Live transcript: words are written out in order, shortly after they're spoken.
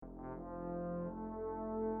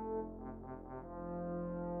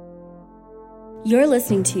You're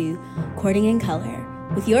listening to Courting in Color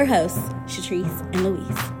with your hosts, Shatrice and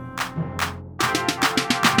Louise.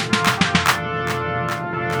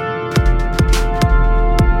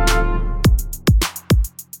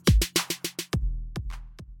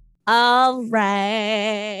 All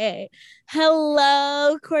right.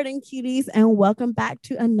 Hello, Courting Cuties, and welcome back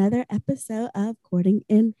to another episode of Courting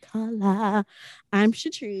in Color. I'm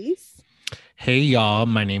Shatrice. Hey y'all,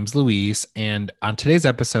 my name's Luis, and on today's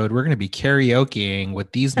episode, we're going to be karaokeing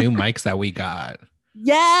with these new mics that we got.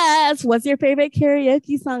 Yes! What's your favorite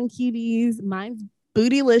karaoke song, cuties? Mine's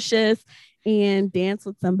Bootylicious and Dance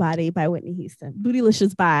with Somebody by Whitney Houston.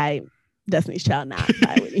 Bootylicious by Destiny's Child, not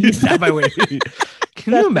by Whitney Houston. Not by Whitney.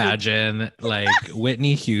 Can you imagine like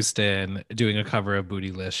Whitney Houston doing a cover of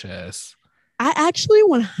Bootylicious? I actually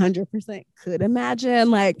 100% could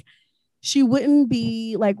imagine, like, she wouldn't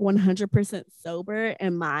be like 100% sober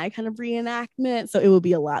in my kind of reenactment, so it would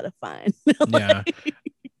be a lot of fun. Yeah.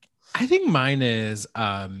 I think mine is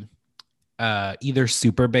either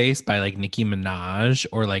Super Bass by like Nicki Minaj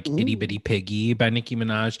or like Itty Bitty Piggy by Nicki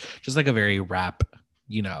Minaj. Just like a very rap,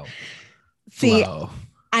 flow.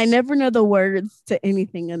 I never know the words to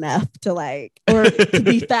anything enough to like, or to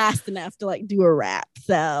be fast enough to like do a rap.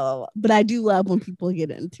 So, but I do love when people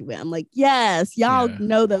get into it. I'm like, yes, y'all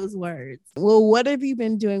know those words. Well, what have you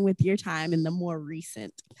been doing with your time in the more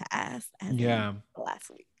recent past? Yeah. Last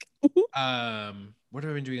week. What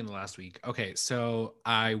have I been doing in the last week? Okay, so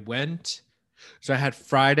I had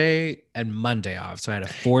Friday and Monday off. So I had a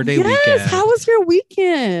 4-day weekend. How was your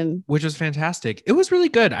weekend? Which was fantastic. It was really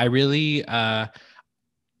good. I really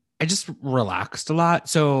I just relaxed a lot.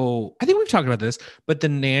 So I think we've talked about this, but The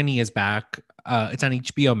Nanny is back. It's on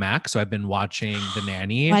HBO Max. So I've been watching The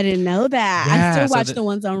Nanny. I didn't know that. Yeah, I still watch the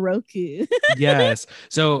ones on Roku. Yes.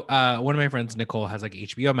 So one of my friends, Nicole, has like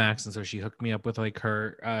HBO Max. And so she hooked me up with like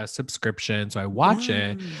her subscription. So I watch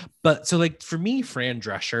it. But so like for me, Fran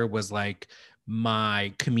Drescher was like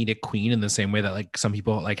my comedic queen in the same way that like some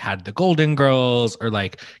people like had the Golden Girls or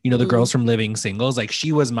like, the girls from Living Singles. Like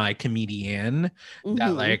she was my comedian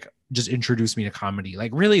that like just introduced me to comedy.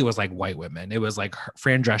 Like really it was like white women. It was like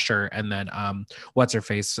Fran Drescher and then what's her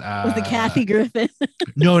face? Was it Kathy Griffin?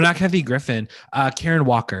 No, not Kathy Griffin. Karen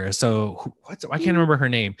Walker. So I can't remember her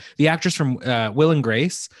name. The actress from Will and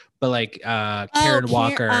Grace, but like Karen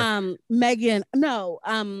Walker. Megan. No.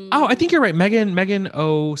 I think you're right. Megan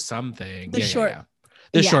O something. The short. Yeah.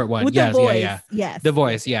 The short one. With Yes, the voice. yeah. Yes. The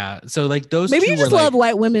voice, yeah. So like those maybe two you just were love like,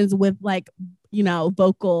 white women's with like,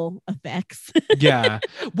 vocal effects. Yeah.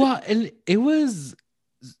 Well, and it was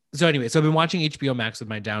so anyway, so I've been watching HBO Max with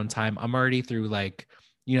my downtime. I'm already through like,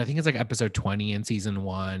 I think it's like episode 20 in season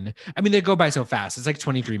 1. I mean, they go by so fast. It's like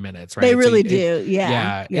 23 minutes, right? They really do.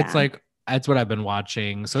 Yeah. It's like that's what I've been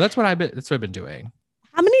watching. So that's what I've been doing.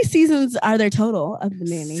 How many seasons are there total of The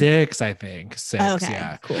Nanny? 6, I think. 6. Okay,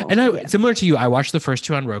 yeah. Cool. And similar to you, I watched the first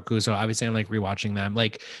 2 on Roku. So obviously I'm like rewatching them.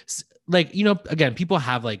 Like, again, people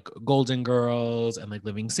have like Golden Girls and like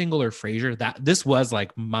Living Single or Frasier. This was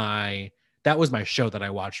like that was my show that I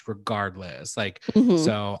watched regardless. Like,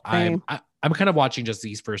 so I'm kind of watching just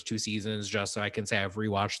these first 2 seasons just so I can say I've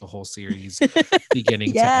rewatched the whole series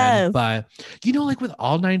beginning to end. But, like with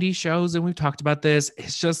all 90s shows, and we've talked about this,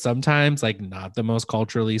 it's just sometimes like not the most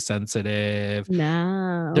culturally sensitive.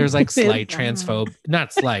 No. There's like slight transphobia,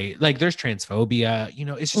 not slight, like there's transphobia,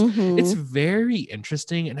 it's just, it's very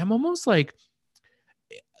interesting. And I'm almost like,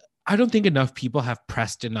 I don't think enough people have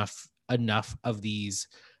pressed enough of these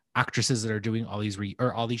actresses that are doing all these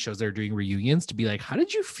all these shows that are doing reunions to be like, how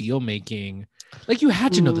did you feel making, like, you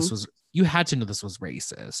had to know this was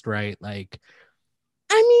racist, right? Like,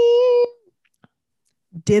 I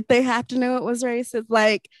mean, did they have to know it was racist?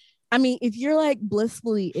 Like, I mean, if you're like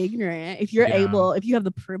blissfully ignorant, if you have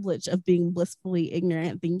the privilege of being blissfully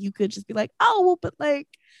ignorant, then you could just be like, oh, well, but like,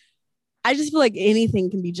 I just feel like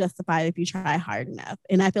anything can be justified if you try hard enough.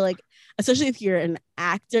 And I feel like, especially if you're an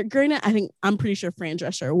actor, granted, I'm pretty sure Fran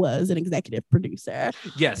Drescher was an executive producer.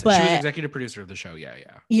 Yes, she was executive producer of the show. Yeah.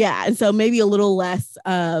 Yeah. And so maybe a little less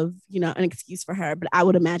of, an excuse for her. But I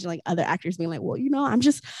would imagine like other actors being like, well, I'm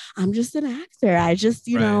just an actor. I just,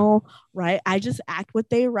 right. I just act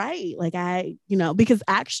what they write. Like because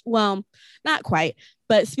well, not quite.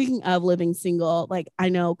 But speaking of Living Single, like I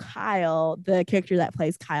know Kyle, the character that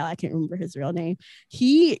plays Kyle, I can't remember his real name.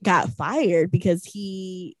 He got fired because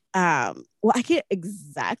he I can't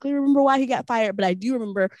exactly remember why he got fired, but I do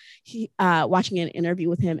remember he watching an interview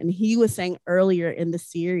with him, and he was saying earlier in the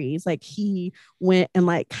series, like he went and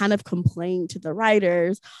like kind of complained to the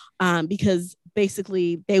writers because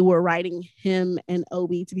basically they were writing him and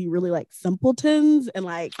Obi to be really like simpletons and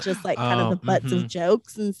like just like kind of the butts of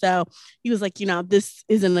jokes. And so he was like, this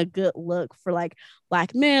isn't a good look for like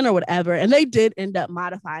Black men or whatever. And they did end up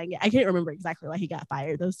modifying it. I can't remember exactly why he got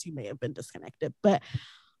fired. Those two may have been disconnected, but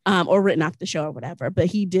or written off the show or whatever. But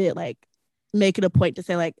he did like make it a point to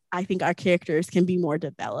say like, I think our characters can be more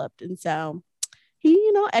developed. And so he,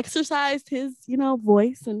 exercised his,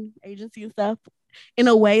 voice and agency and stuff in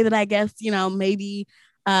a way that I guess, maybe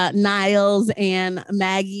Niles and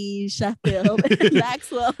Maggie Sheffield and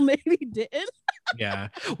Maxwell maybe didn't. Yeah.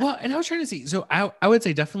 Well, and I was trying to see. So I would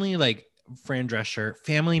say definitely like Fran Drescher,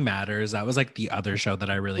 Family Matters. That was like the other show that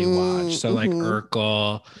I really watched. So like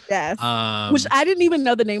Urkel. Yes. Which I didn't even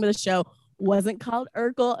know the name of the show wasn't called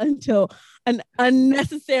Urkel until an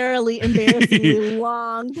unnecessarily embarrassingly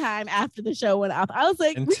long time after the show went off. I was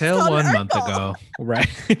like, until 1 month ago, right?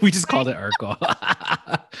 We just called it Urkel.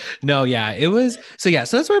 No, yeah, it was. So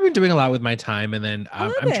that's what I've been doing a lot with my time. And then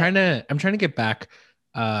I'm trying to get back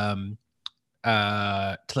to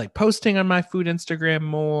like posting on my food Instagram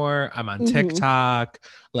more. I'm on TikTok.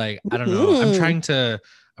 Like, I don't know.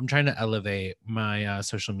 I'm trying to elevate my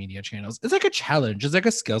social media channels. It's like a challenge. It's like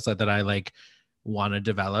a skill set that I like want to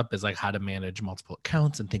develop, is like how to manage multiple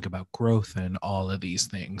accounts and think about growth and all of these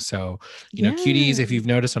things. So, you know, cuties, if you've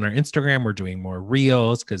noticed on our Instagram, we're doing more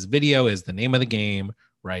reels because video is the name of the game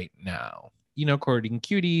right now. Courting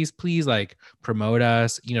cuties, please like promote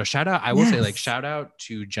us. Shout out. I will say like shout out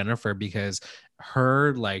to Jennifer, because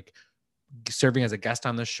her like serving as a guest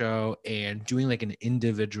on the show and doing like an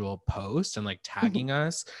individual post and like tagging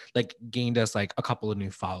us like gained us like a couple of new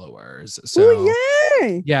followers. So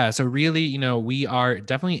yeah, so really, we are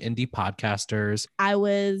definitely indie podcasters.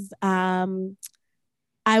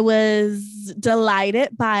 I was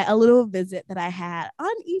delighted by a little visit that I had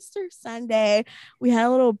on Easter Sunday. We had a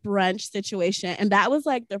little brunch situation, and that was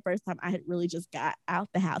like the first time I had really just got out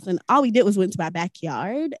the house, and all we did was went to my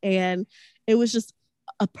backyard, and it was just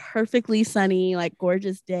a perfectly sunny, like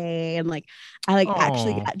gorgeous day. And like I like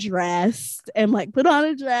actually got dressed and like put on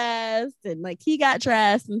a dress, and like he got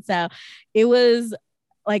dressed, and so it was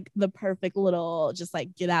like the perfect little just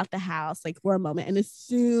like get out the house like for a moment. And as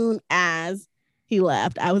soon as he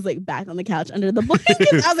left, I was like back on the couch under the blankets.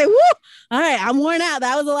 I was like, woo, all right, I'm worn out.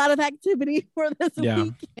 That was a lot of activity for this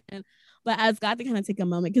weekend. But I just got to kind of take a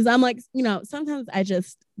moment, because I'm like, sometimes I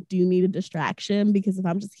just do need a distraction, because if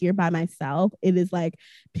I'm just here by myself, it is like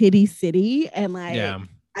pity city. And like,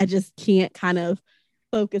 I just can't kind of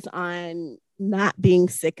focus on not being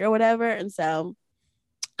sick or whatever. And so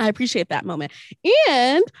I appreciate that moment.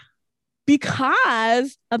 And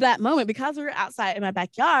because of that moment, because we were outside in my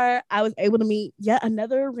backyard, I was able to meet yet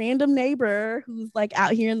another random neighbor who's like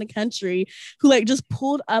out here in the country, who like just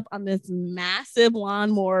pulled up on this massive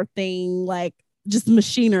lawnmower thing, like just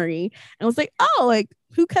machinery. And I was like, oh, like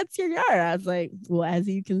who cuts your yard? I was like, well, as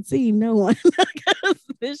you can see, no one, because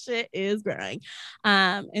this shit is growing.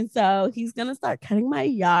 And so he's going to start cutting my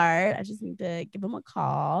yard. I just need to give him a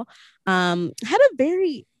call. Had a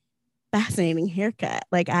very fascinating haircut.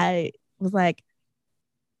 Like I was like,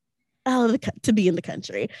 oh, to be in the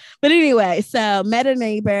country. But anyway, so met a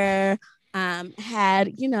neighbor, had,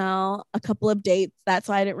 a couple of dates. That's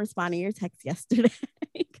why I didn't respond to your text yesterday,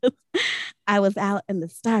 because I was out in the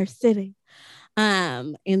Star City.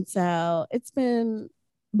 And so it's been,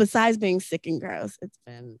 besides being sick and gross, it's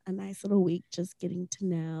been a nice little week just getting to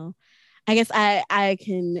know. I guess I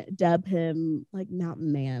can dub him like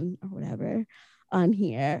Mountain Man or whatever on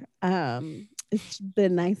here. It's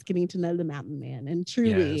been nice getting to know the Mountain Man, and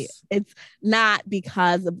truly it's not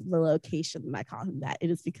because of the location that I call him that. It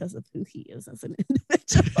is because of who he is as an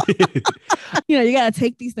individual. You got to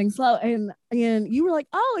take these things slow. And you were like,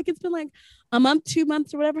 oh, like it's been like a month, 2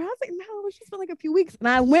 months or whatever. I was like, no, it's just been like a few weeks. And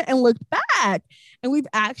I went and looked back, and we've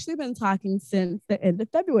actually been talking since the end of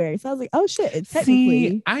February. So I was like, oh shit, it's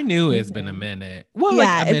technically. I knew it's been a minute. Well,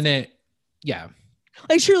 like a minute. Yeah.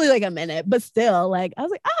 Like truly like a minute, but still like I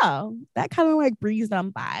was like, oh, that kind of like breezed on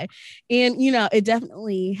by. And it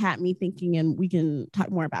definitely had me thinking, and we can talk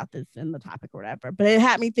more about this in the topic or whatever, but it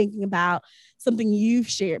had me thinking about something you've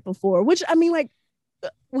shared before, which I mean, like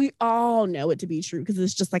we all know it to be true, because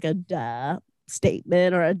it's just like a duh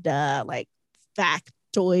statement or a duh like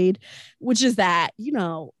factoid, which is that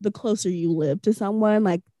the closer you live to someone,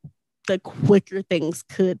 like the quicker things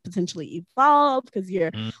could potentially evolve, because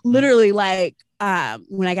you're literally like,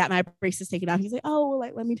 when I got my braces taken off, he's like, oh, well,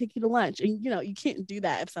 like, let me take you to lunch. And, you can't do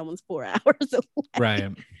that if someone's 4 hours away. Right.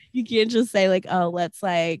 You can't just say like, oh, let's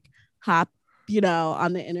like hop,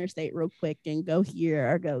 on the interstate real quick and go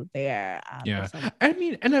here or go there. Yeah. I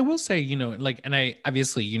mean, and I will say, and I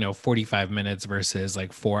obviously, 45 minutes versus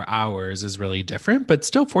like 4 hours is really different, but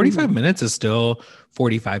still 45 minutes is still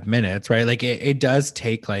 45 minutes, right? Like it does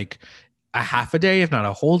take like a half a day, if not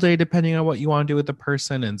a whole day, depending on what you want to do with the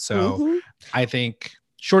person. And so I think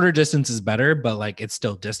shorter distance is better, but like it's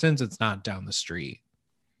still distance. It's not down the street.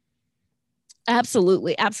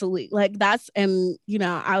 Absolutely. Absolutely. Like and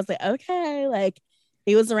I was like, okay, like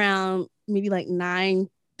it was around maybe like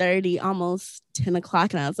 9:30, almost 10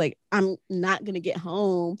 o'clock. And I was like, I'm not going to get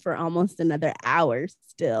home for almost another hour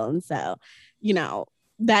still. And so,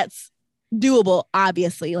 that's doable,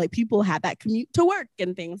 obviously. Like people have that commute to work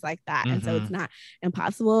and things like that. And so it's not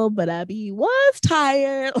impossible, but Abby was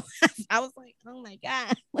tired. I was like, oh my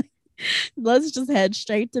God. Let's just head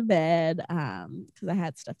straight to bed because I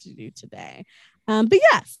had stuff to do today. But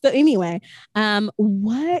yes, so anyway,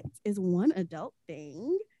 what is one adult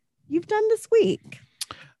thing you've done this week?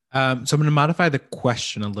 So I'm going to modify the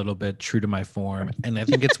question a little bit, true to my form. And I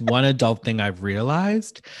think it's one adult thing I've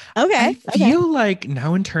realized. Okay. I feel like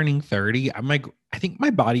now in turning 30, I'm like, I think my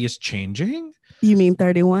body is changing. You mean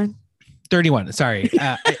 31? 31. Sorry.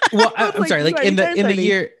 I'm sorry. Like in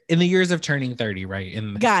the years of turning 30,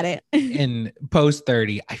 right? Got it. In post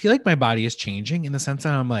 30, I feel like my body is changing in the sense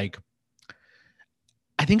that I'm like,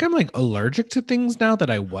 I think I'm like allergic to things now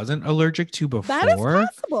that I wasn't allergic to before. That is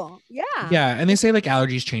possible. Yeah. Yeah. And they say like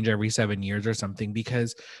allergies change every 7 years or something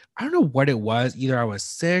because I don't know what it was. Either I was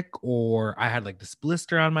sick or I had like this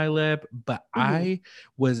blister on my lip, but I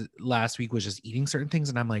was last week was just eating certain things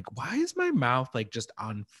and I'm like, why is my mouth like just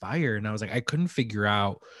on fire? And I was like, I couldn't figure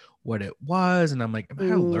out what it was. And I'm like, am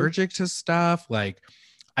I allergic to stuff? Like,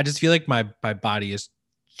 I just feel like my body is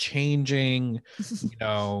changing,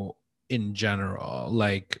 in general,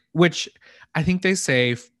 like, which I think they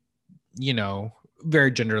say,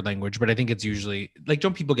 very gender language, but I think it's usually like,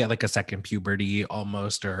 don't people get like a second puberty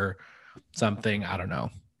almost or something? I don't know.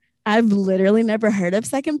 I've literally never heard of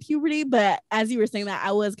second puberty, but as you were saying that,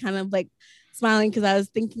 I was kind of like smiling because I was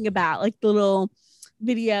thinking about like the little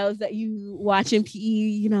videos that you watch in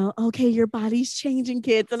PE, okay, your body's changing,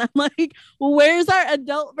 kids. And I'm like, well, where's our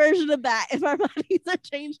adult version of that if our bodies are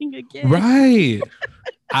changing again? Right.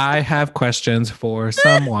 I have questions for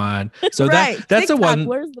someone. So right. that's TikTok, the one.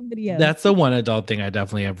 Where's the video? That's the one adult thing I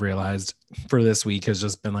definitely have realized for this week has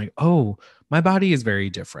just been like, oh, my body is very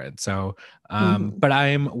different. So, but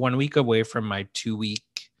I'm 1 week away from my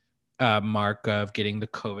 2-week mark of getting the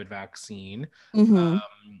COVID vaccine.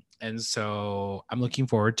 And so I'm looking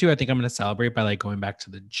forward to, I think I'm going to celebrate by like going back to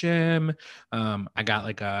the gym. I got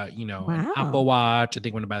like a, an Apple Watch. I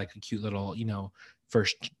think I'm going to buy like a cute little,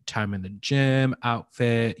 first time in the gym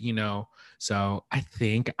outfit, so I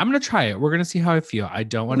think I'm going to try it. We're going to see how I feel. I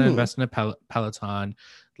don't want to invest in a Peloton.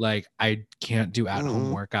 Like I can't do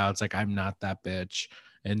at-home workouts. Like I'm not that bitch.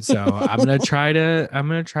 And so I'm going to try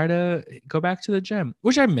to go back to the gym,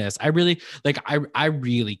 which I miss. I really like, I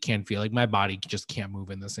really can feel like my body just can't move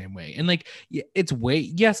in the same way. And like, it's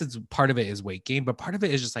weight. Yes, it's part of it is weight gain, but part of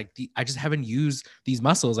it is just like I just haven't used these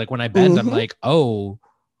muscles. Like when I bend, I'm like, oh,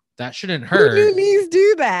 that shouldn't hurt. Your knees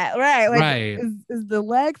do that, right? Like, right. Is the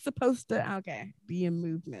leg supposed to be in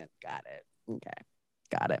movement? Got it.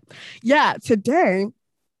 Yeah. Today,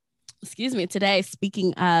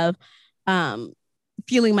 speaking of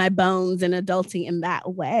feeling my bones and adulting in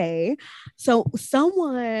that way. So for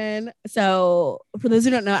those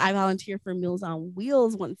who don't know, I volunteer for Meals on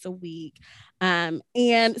Wheels once a week. And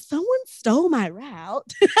someone stole my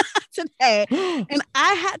route today and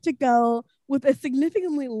I had to go with a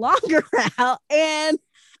significantly longer route. And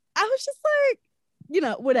I was just like,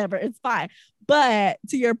 whatever, it's fine. But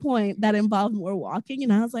to your point, that involved more walking.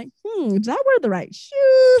 And I was like, did I wear the right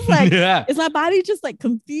shoes? Like, is my body just like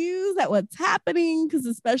confused at what's happening? Because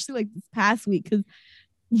especially like this past week, because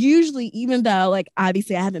usually, even though like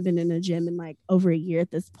obviously I haven't been in a gym in like over a year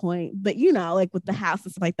at this point, but like with the house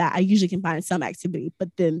and stuff like that, I usually can find some activity.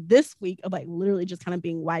 But then this week of like literally just kind of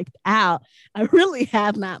being wiped out, I really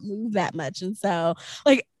have not moved that much. And so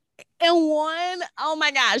like oh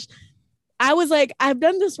my gosh, I was like, I've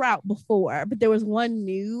done this route before, but there was one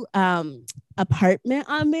new apartment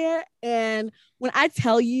on there. And when I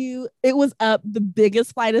tell you, it was up the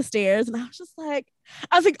biggest flight of stairs. And I was like,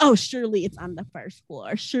 oh, surely it's on the first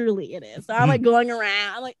floor. Surely it is. So I'm like going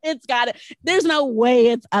around. I'm like, it's got it. There's no way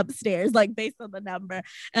it's upstairs, like based on the number.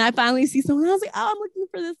 And I finally see someone. I was like, oh, I'm looking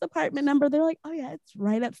for this apartment number. They're like, oh yeah, it's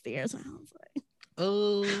right upstairs. And I was like,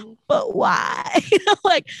 Oh. But why?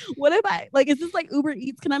 Like, what if I like? Is this like Uber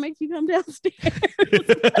Eats? Can I make you come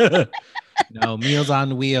downstairs? No, Meals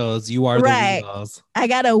on Wheels. You are the Right. wheels. I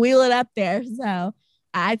gotta wheel it up there. So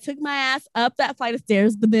I took my ass up that flight of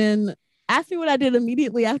stairs, but then ask me what I did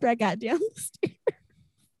immediately after I got down the stairs.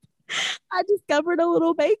 I discovered a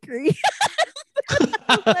little bakery. I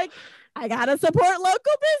was like, I gotta support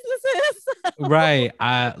local businesses. Right.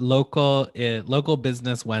 Local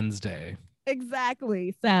business Wednesday.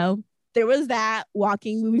 Exactly. So there was that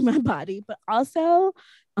walking, moving my body, but also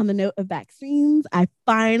on the note of vaccines, I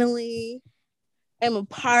finally am a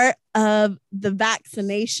part of the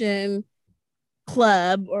vaccination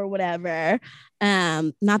club or whatever.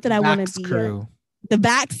 Not that I want to be crew. The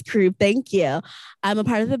Vax crew. Thank you. I'm a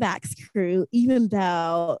part of the Vax crew, even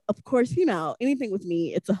though, of course, you know, anything with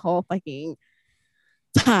me, it's a whole fucking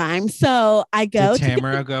time. So I go. Did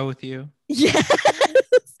Tamara go with you? Yes.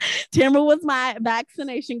 Tamara was my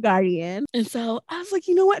vaccination guardian. And so I was like,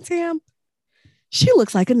 you know what, Tam? She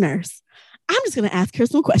looks like a nurse. I'm just gonna ask her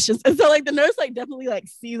some questions. And so like the nurse like definitely like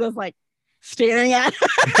sees us like staring at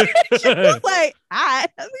her. She was like, hi. I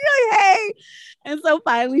was like, hey. And so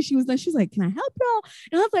finally she was done. She's like, can I help y'all?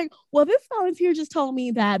 And I was like, well, this volunteer just told me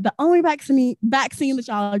that the only vaccine that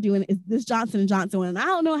y'all are doing is this Johnson & Johnson one. And I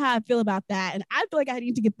don't know how I feel about that. And I feel like I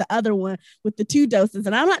need to get the other one with the 2 doses.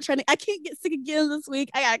 And I can't get sick again this week.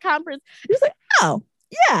 I got a conference. She's like, oh,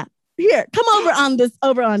 yeah. Here, come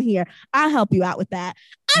over on here. I'll help you out with that.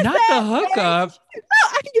 Not the hookup. No,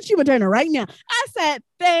 I can get you Moderna right now. I said,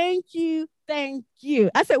 thank you.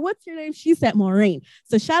 I said, what's your name? She said, Maureen.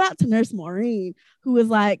 So shout out to Nurse Maureen, who was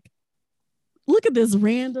like, look at this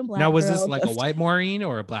random black girl. Now, was this like a white Maureen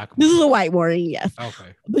or a black Maureen? This is a white Maureen, yes.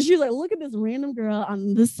 Okay. But she was like, look at this random girl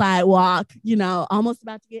on the sidewalk, you know, almost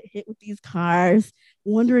about to get hit with these cars,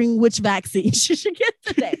 wondering which vaccine she should get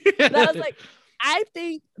today. And I was like, I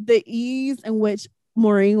think the ease in which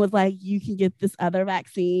Maureen was like, you can get this other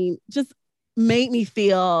vaccine just made me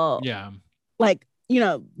feel like, you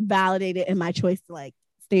know, validated in my choice to like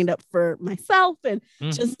stand up for myself and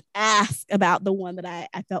just ask about the one that I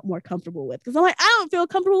felt more comfortable with. Because I'm like, I don't feel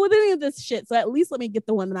comfortable with any of this shit. So at least let me get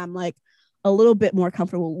the one that I'm like a little bit more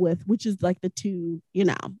comfortable with, which is like the 2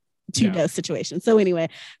 dose situation. So anyway,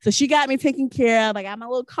 so she got me taken care of. I got my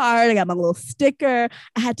little card. I got my little sticker.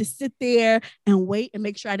 I had to sit there and wait and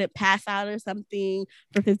make sure I didn't pass out or something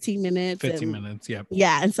for 15 minutes. 15 minutes, yep.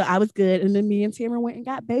 Yeah, and so I was good. And then me and Tamara went and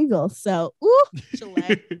got bagels. So, ooh,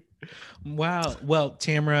 wow. Well,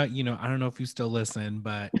 Tamara, you know, I don't know if you still listen,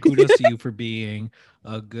 but kudos to you for being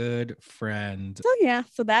a good friend. So yeah,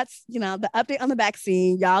 so that's, you know, the update on the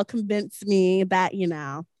vaccine. Y'all convinced me that, you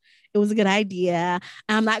know, it was a good idea.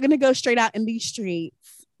 I'm not going to go straight out in these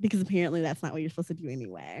streets because apparently that's not what you're supposed to do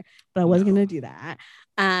anyway. But I wasn't going to do that.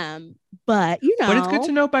 But, you know. But it's good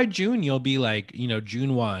to know by June, you'll be like, you know,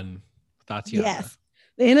 June 1. Tatiana. Yes.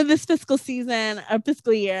 The end of this fiscal season or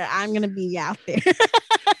fiscal year, I'm going to be out there.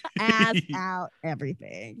 Ass out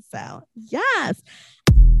everything. So, yes.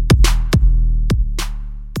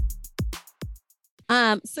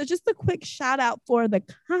 So just a quick shout out for the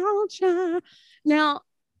culture. Now,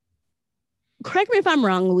 correct me if I'm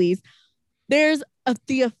wrong, Louise. There's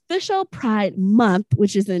the official Pride Month,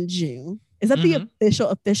 which is in June. Is that the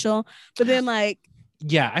official? But then like,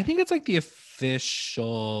 yeah, I think it's like the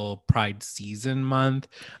official Pride season month.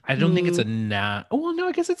 I don't think it's well, no,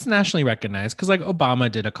 I guess it's nationally recognized because like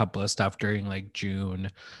Obama did a couple of stuff during like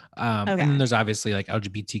June. And then there's obviously like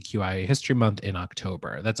LGBTQIA History Month in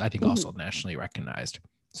October. That's I think also nationally recognized.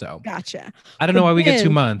 So gotcha. I don't know why we get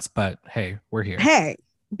 2 months, but hey, we're here. Hey.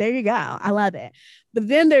 There you go. I love it. But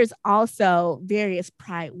then there's also various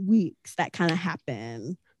Pride weeks that kind of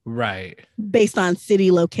happen. Right. Based on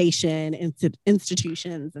city location,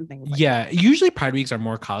 institutions and things like that. Usually Pride weeks are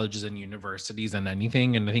more colleges and universities than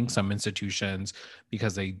anything. And I think some institutions,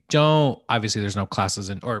 because they don't, obviously there's no classes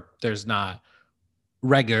or there's not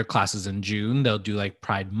regular classes in June, they'll do like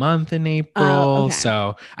Pride Month in April.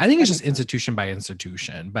 So I think it's just institution by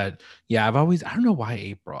institution. But yeah, I don't know why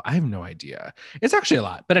April. I have no idea. It's actually a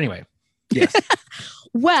lot. But anyway, yes.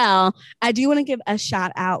 Well, I do want to give a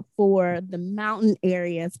shout out for the mountain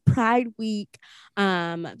areas Pride Week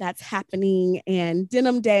that's happening, and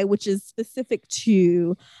Denim Day, which is specific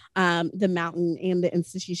to the mountain and the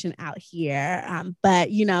institution out here.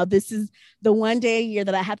 But, you know, this is the one day a year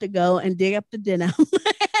that I have to go and dig up the denim.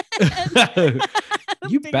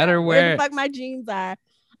 You better wear where the fuck my jeans are.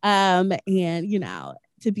 And, you know,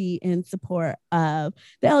 to be in support of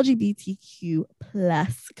the LGBTQ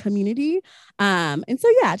plus community. And so,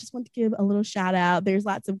 yeah, I just want to give a little shout out. There's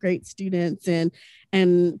lots of great students and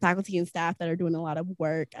faculty and staff that are doing a lot of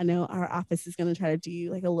work. I know our office is going to try to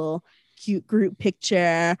do like a little cute group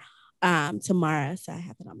picture tomorrow. So I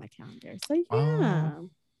have it on my calendar. So yeah,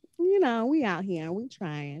 you know, we out here, we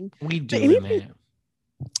trying. We doing it.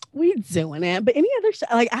 We doing it. But any other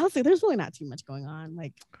like I would say there's really not too much going on.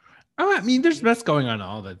 Like, oh, I mean, there's best going on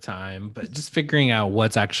all the time, but just figuring out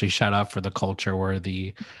what's actually shout out for the culture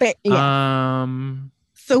worthy. But, yeah.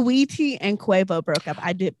 Saweetie and Quavo broke up.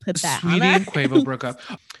 I did put that Saweetie and Quavo broke up.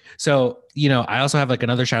 So, you know, I also have like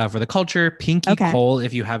another shout out for the culture. Pinky Cole,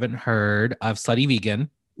 if you haven't heard of Slutty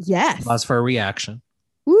Vegan. Yes. Pause for a reaction.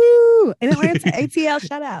 Woo! In Atlanta, ATL,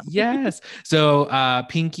 shout out. Yes. So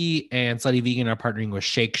Pinky and Slutty Vegan are partnering with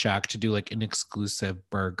Shake Shack to do like an exclusive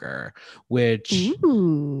burger, which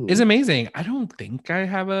is amazing. I don't think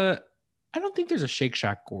there's a Shake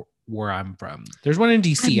Shack where I'm from. There's one in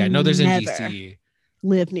DC. I know there's in DC.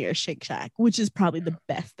 Live near Shake Shack, which is probably the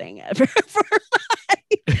best thing ever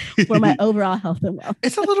for my overall health and wealth.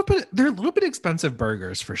 They're a little bit expensive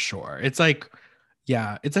burgers for sure. It's like,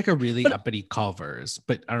 yeah, it's like a really uppity Culver's,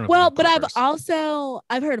 but I don't know. Well, but I've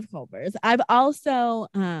heard of Culver's. I've also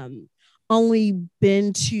only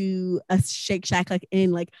been to a Shake Shack like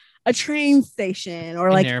in like a train station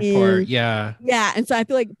or like an airport. Yeah. And so I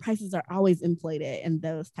feel like prices are always inflated in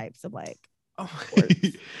those types of like.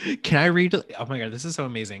 Can I read? Oh my God, this is so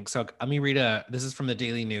amazing. So let me read this is from the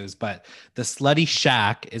Daily News, but the Slutty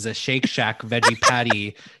Shack is a Shake Shack veggie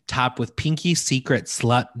patty topped with Pinky Secret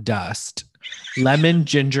slut dust, lemon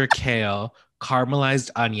ginger kale,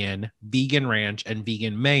 caramelized onion, vegan ranch, and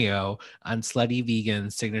vegan mayo on Slutty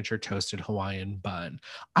Vegan's signature toasted Hawaiian bun.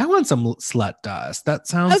 I want some slut dust. That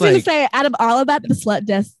sounds like. I was going to say, out of all of that, the slut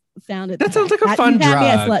dust sounded. That sounds like a fun drug. Me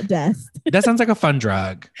a slut dust. That sounds like a fun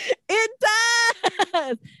drug. It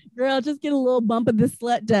does. Girl, just get a little bump of this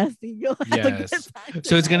slut dust and you'll have a good time.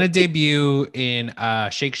 So it's going to debut in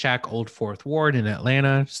Shake Shack Old Fourth Ward in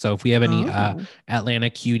Atlanta. So if we have any Atlanta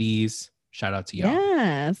cuties, shout out to y'all.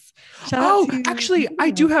 Yes. Actually, I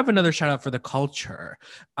do have another shout out for the culture.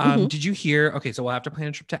 Did you hear? Okay, so we'll have to plan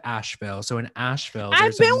a trip to Asheville. So in Asheville,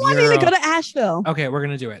 I've been wanting to go to Asheville. Okay, we're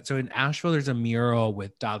going to do it. So in Asheville, there's a mural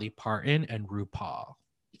with Dolly Parton and RuPaul.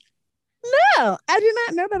 No, I did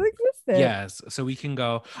not know that existed. Yes. So we can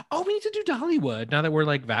go, we need to do Dollywood now that we're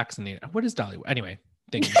like vaccinated. What is Dollywood? Anyway,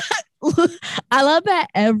 thank you. I love that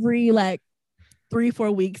every like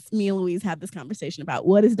 3-4 weeks, me and Louise have this conversation about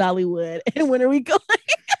what is Dollywood and when are we going?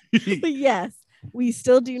 But yes, we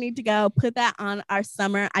still do need to go put that on our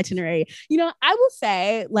summer itinerary. You know, I will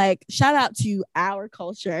say, like, shout out to our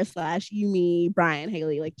culture / you, me, Brian,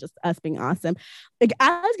 Haley, like just us being awesome. Like,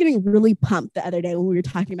 I was getting really pumped the other day when we were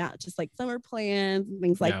talking about just like summer plans and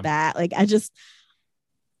things like that. Like,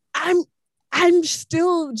 I'm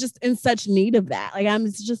still just in such need of that. Like, I'm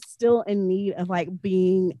just still in need of like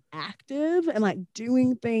being active and like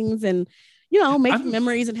doing things and, you know, making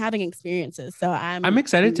memories and having experiences. So I'm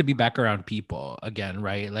excited to be back around people again,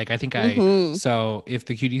 right? Like I think so if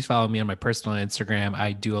the cuties follow me on my personal Instagram,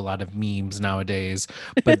 I do a lot of memes nowadays,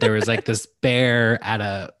 but there was like this bear at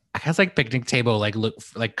I guess like picnic table, like look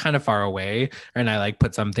like kind of far away. And I like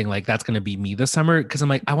put something like that's going to be me this summer. Cause I'm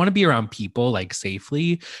like, I want to be around people like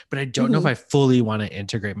safely, but I don't know if I fully want to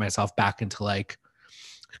integrate myself back into like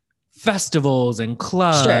festivals and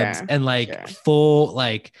clubs and like full,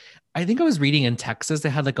 like, I think I was reading in Texas, they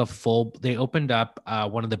had like they opened up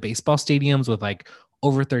one of the baseball stadiums with like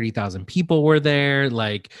over 30,000 people were there.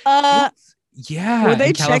 Like, were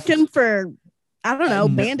they checking for, I don't know,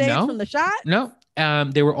 Band-Aids from the shot? No.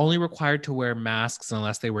 They were only required to wear masks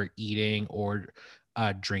unless they were eating or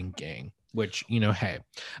drinking, which, you know, hey.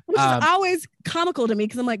 Which is always comical to me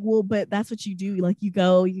because I'm like, well, but that's what you do. Like you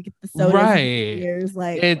go, you get the sodas, right? Beers,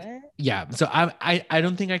 like, yeah. So I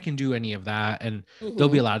don't think I can do any of that, and there'll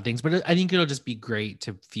be a lot of things, but I think it'll just be great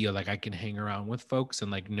to feel like I can hang around with folks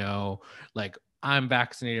and like know, like I'm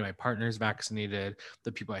vaccinated, my partner's vaccinated,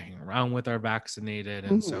 the people I hang around with are vaccinated,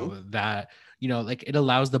 and so that, you know, like it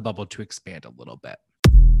allows the bubble to expand a little bit.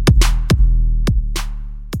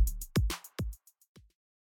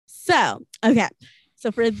 So, okay.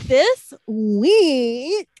 So for this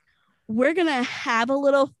week, we're going to have a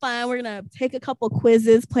little fun. We're going to take a couple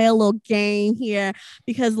quizzes, play a little game here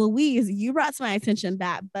because Louise, you brought to my attention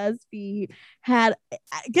that BuzzFeed had,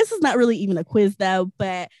 I guess it's not really even a quiz though,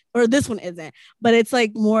 or this one isn't, but it's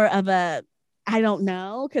like more of a, I don't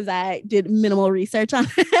know, because I did minimal research on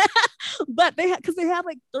it. but because they have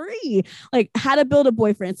like 3, like how to build a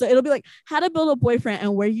boyfriend. So it'll be like how to build a boyfriend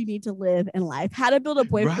and where you need to live in life, how to build a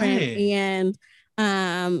boyfriend, and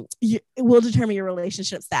will determine your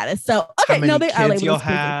relationship status. So okay, no, they are labeled. You'll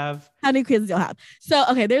have. How many kids you'll have. So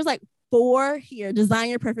okay, there's like 4 here. Design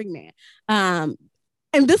your perfect man.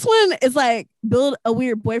 And this one is like build a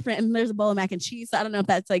weird boyfriend, and there's a bowl of mac and cheese. So I don't know if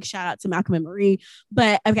that's like shout out to Malcolm and Marie,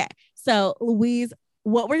 but okay. So Louise,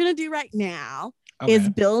 what we're gonna do right now is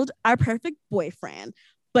build our perfect boyfriend.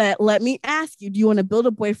 But let me ask you, do you want to build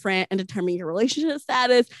a boyfriend and determine your relationship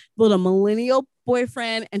status, build a millennial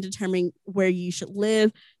boyfriend and determine where you should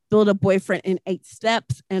live, build a boyfriend in 8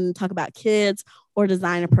 steps and talk about kids, or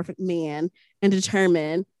design a perfect man and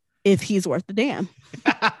determine if he's worth the damn?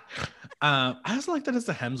 I also like that it's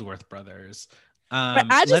the Hemsworth brothers.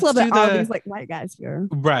 I just love that all these like white guys here.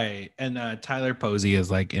 Right. And Tyler Posey is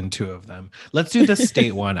like in 2 of them. Let's do the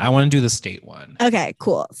state one. I want to do the state one. Okay,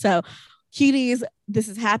 cool. So cuties, this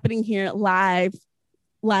is happening here live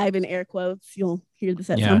in air quotes. You'll hear this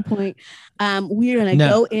at some point. We're going to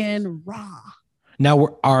go in raw.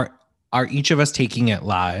 Now are each of us taking it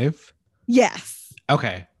live? Yes.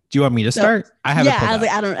 Okay. Do you want me to start? I have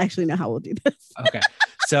I don't actually know how we'll do this. Okay.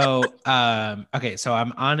 So, so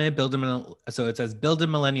I'm on it. So it says build a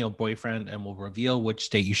millennial boyfriend and we'll reveal which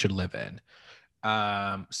state you should live in.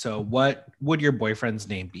 So what would your boyfriend's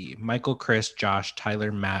name be? Michael, Chris, Josh,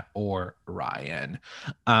 Tyler, Matt, or Ryan?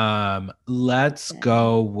 Let's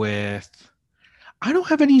go with, I don't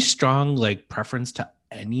have any strong like preference to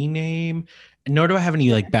any name, nor do I have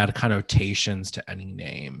any like bad connotations to any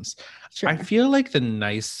names. Sure. I feel like the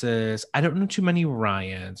nicest, I don't know too many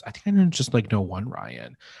Ryans. I think I just like know one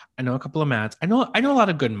Ryan. I know a couple of Matts. I know a lot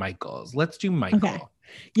of good Michaels. Let's do Michael. Okay.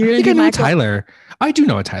 You're gonna do Michael. Tyler. I do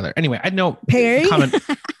know a Tyler. Anyway, I know Perry.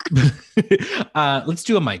 Let's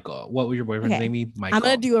do a Michael. What would your boyfriend's name be? Michael. I'm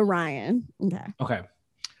gonna do a Ryan. Okay.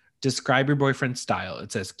 Describe your boyfriend's style.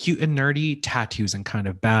 It says cute and nerdy, tattoos and kind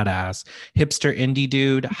of badass, hipster indie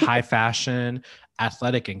dude, high fashion,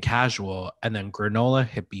 athletic and casual, and then granola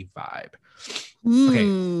hippie vibe.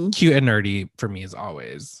 Okay, cute and nerdy for me is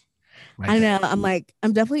always. I know.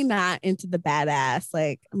 I'm definitely not into the badass.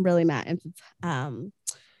 Like, I'm really not into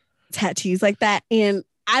tattoos like that. And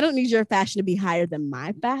I don't need your fashion to be higher than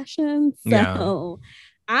my fashion. So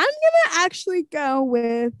I'm gonna actually go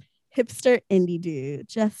with hipster indie dude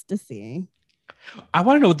just to see. I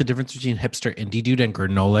want to know what the difference between hipster indie dude and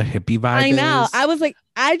granola hippie vibe is. I know. I was like,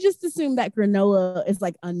 I just assumed that granola is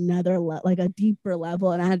like another like a deeper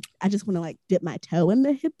level, and I just want to like dip my toe in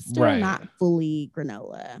the hipster, not fully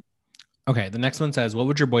granola. Okay, the next one says, what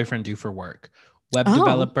would your boyfriend do for work? Web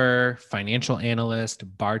developer, financial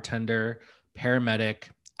analyst, bartender, paramedic,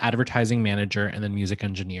 advertising manager, and then music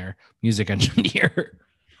engineer.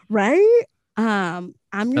 Right? I'm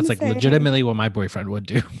That's like legitimately what my boyfriend would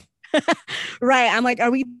do. Right. I'm like,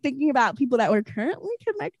 are we thinking about people that we're currently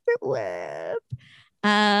connected with?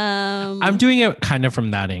 I'm doing it kind of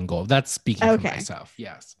from that angle. That's speaking for myself.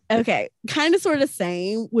 Yes. Okay. Kind of sort of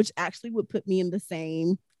same, which actually would put me in the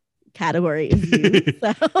same category as you.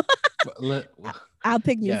 So I'll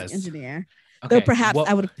pick music engineer. Okay. Though perhaps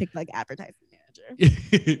I would have picked like advertising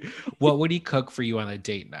manager. What would he cook for you on a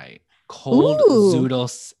date night? Cold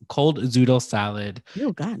zoodle salad,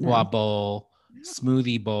 bowl,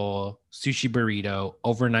 smoothie bowl, sushi burrito,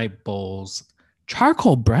 overnight bowls,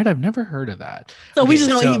 charcoal bread. I've never heard of that. So we just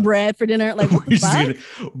gonna eat bread for dinner? Like what the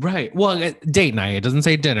fuck? Right. Well, date night. It doesn't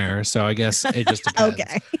say dinner, so I guess it just depends.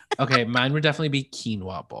 Okay. Mine would definitely be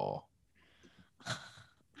quinoa bowl.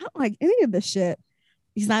 I don't like any of this shit.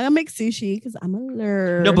 He's not gonna make sushi because I'm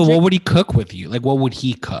allergic. No, but what would he cook with you? Like, what would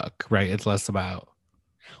he cook? Right. It's less about.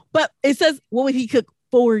 But it says, what would he cook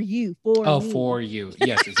for you? For you.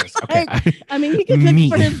 Yes, it says. Okay. I mean, he could cook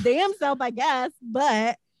for his damn self, I guess.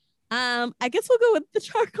 But I guess we'll go with the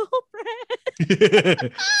charcoal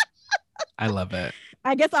bread. I love it.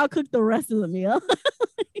 I guess I'll cook the rest of the meal.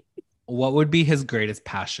 What would be his greatest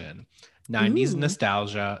passion? 90s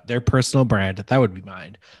nostalgia, their personal brand. That would be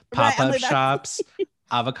mine. Pop-up shops,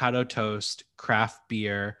 avocado toast, craft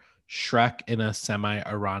beer, Shrek in a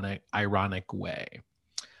semi-ironic way.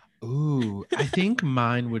 Ooh, I think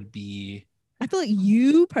mine would be. I feel like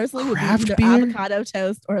you personally would be either avocado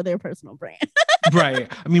toast or their personal brand. Right.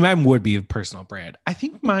 I mean, mine would be a personal brand. I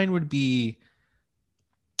think mine would be.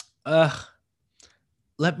 Let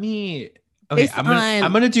me. Okay,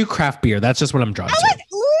 I'm gonna do craft beer. That's just what I'm drawn to. I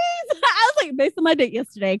was like, based on my date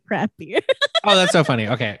yesterday, craft beer. Oh, that's so funny.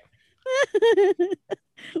 Okay.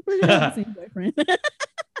 We're gonna have the same boyfriend.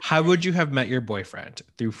 How would you have met your boyfriend?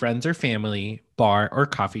 Through friends or family, bar or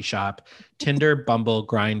coffee shop, Tinder, Bumble,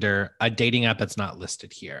 Grinder, a dating app that's not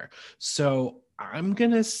listed here. So I'm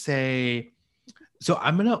gonna say, so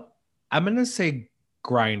I'm gonna say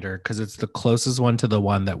Grinder because it's the closest one to the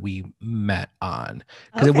one that we met on.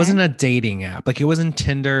 Because it Okay. wasn't a dating app. Like it wasn't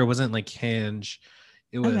Tinder, it wasn't like Hinge.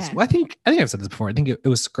 It was, Okay. well, I think I've said this before. I think it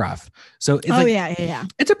was Scruff. So it's Oh like yeah, yeah, yeah.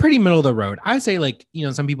 it's a pretty middle of the road. I would say like,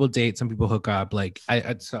 some people date, some people hook up. Like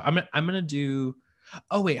so I'm gonna do.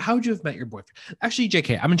 Oh wait, how would you have met your boyfriend? Actually,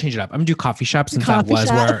 JK, I'm gonna change it up. I'm gonna do coffee shop since that Coffee was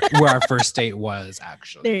shop. where our first date was There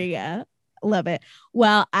actually. you go. Love it.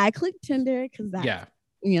 Well, I clicked Tinder because Yeah.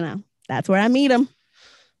 that's where I meet them.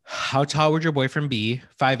 How tall would your boyfriend be?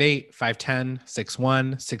 5'8", 5'10",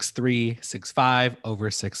 6'1", 6'3", 6'5", over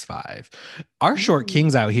 6'5". Our short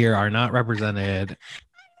kings out here are not represented.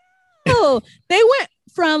 Oh, they went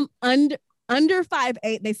from under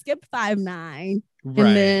 5'8". They skipped 5'9", Right.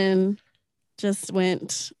 and then just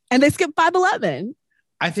went, and they skipped 5'11".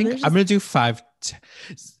 I think I'm gonna do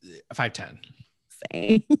 5'10".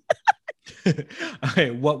 Same.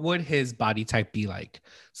 Okay, what would his body type be like?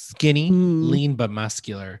 Skinny, lean but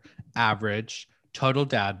muscular, average, total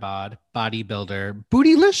dad bod, bodybuilder,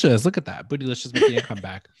 bootylicious. Look at that, bootylicious making a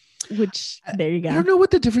comeback. Which, there you go. I don't know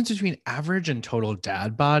what the difference between average and total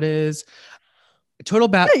dad bod is. Total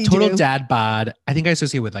dad bod, I think I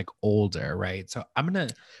associate with like older, right? So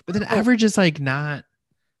but then average is like not.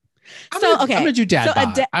 I'm gonna do dad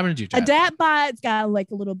bod. I'm gonna do dad. A dad bod's got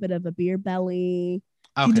like a little bit of a beer belly.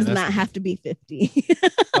 Okay, he does not have to be 50.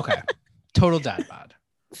 Okay. Total dad bod.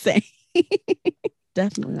 Same.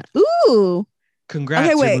 Definitely not. Ooh.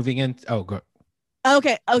 Congrats. Okay, you're moving in. Oh, go.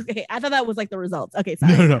 Okay. I thought that was like the results. Okay,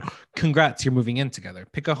 sorry. No. Congrats. You're moving in together.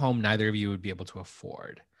 Pick a home neither of you would be able to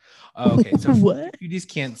afford. Okay. So what? You just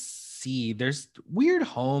can't see. There's weird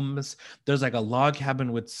homes. There's like a log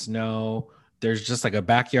cabin with snow. There's just like a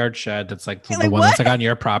backyard shed that's like the one that's like on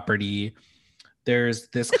your property. There's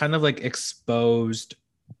this kind of like exposed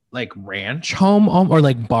like ranch home or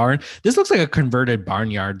like barn. This looks like a converted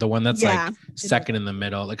barnyard. The one that's like second in the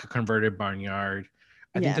middle, like a converted barnyard.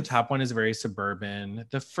 I think the top one is very suburban.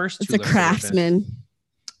 The first two, it's a craftsman.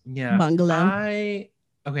 Yeah. Bungalow.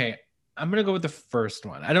 I'm gonna go with the first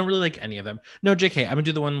one. I don't really like any of them. No, JK, I'm gonna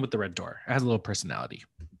do the one with the red door. It has a little personality.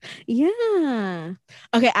 Yeah.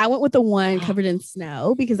 Okay, I went with the one covered in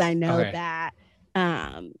snow because I know that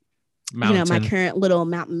my current little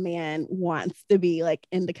mountain man wants to be like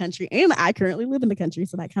in the country, and I currently live in the country,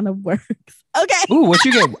 so that kind of works. Okay. Ooh, what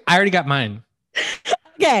you get? I already got mine.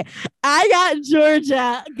 Okay, I got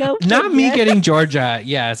Georgia. Go. Not me getting Georgia.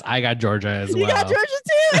 Yes, I got Georgia as well. You got Georgia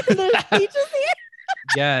too. There's peaches here.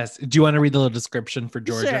 Yes. Do you want to read the little description for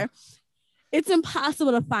Georgia? Sure. It's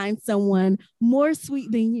impossible to find someone more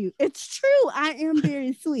sweet than you. It's true. I am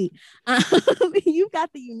very sweet. You've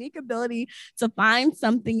got the unique ability to find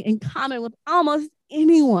something in common with almost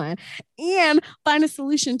anyone and find a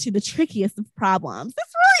solution to the trickiest of problems.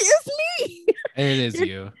 This really is me. It is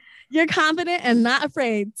you. You're confident and not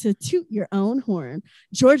afraid to toot your own horn.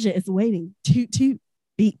 Georgia is waiting. Toot, toot,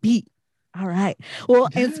 beat, beat. All right. Well,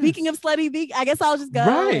 and speaking of slutty vegan, I guess I'll just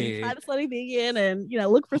go and try the slutty vegan and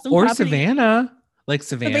look for some property. Savannah, like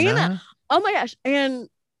Savannah. Oh my gosh! And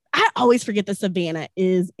I always forget that Savannah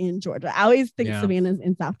is in Georgia. I always think Savannah's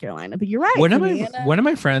in South Carolina, but you're right. One of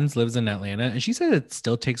my friends lives in Atlanta, and she said it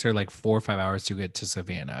still takes her like 4 or 5 hours to get to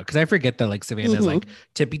Savannah. Because I forget that like Savannah is like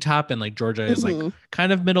tippy top, and like Georgia is like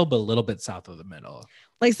kind of middle, but a little bit south of the middle.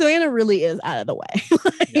 Like Savannah really is out of the way.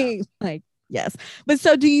 Yes. But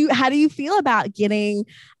so how do you feel about getting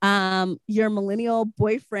your millennial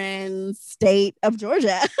boyfriend's state of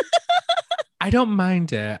Georgia? I don't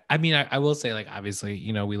mind it. I mean, I will say, like, obviously,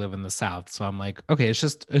 we live in the South. So I'm like, okay, it's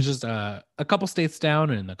just a couple states down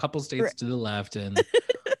and a couple states to the left. And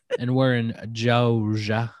we're in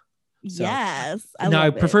Georgia. So, yes. I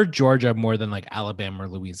prefer Georgia more than like Alabama or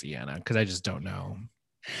Louisiana because I just don't know.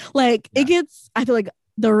 Like I feel like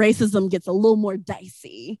the racism gets a little more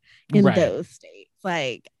dicey in those states.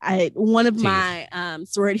 Like one of my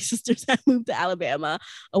sorority sisters had moved to Alabama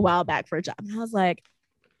a while back for a job. And I was like,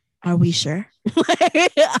 are we sure?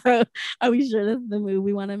 Are we sure this is the move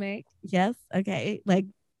we want to make? Yes. Okay. Like,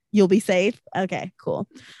 you'll be safe. Okay, cool.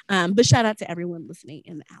 But shout out to everyone listening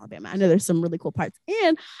in Alabama. I know there's some really cool parts.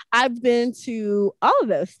 And I've been to all of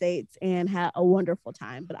those states and had a wonderful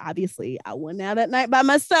time. But obviously, I wouldn't have that night by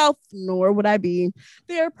myself, nor would I be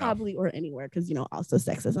there probably or anywhere because, also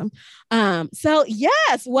sexism. So,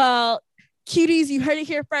 yes. Well, cuties, you heard it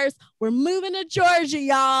here first. We're moving to Georgia,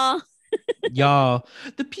 y'all.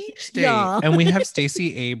 The Peach State. And we have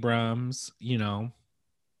Stacey Abrams,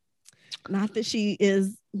 Not that she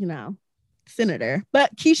is, senator,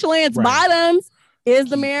 but Keisha Lance Right. Bottoms is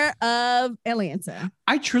the mayor of Atlanta.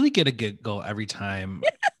 I truly get a giggle every time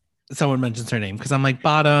someone mentions her name because I'm like,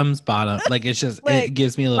 bottom. Like, it's just, Like, it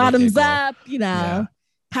gives me a little bottoms giggle. up, Yeah.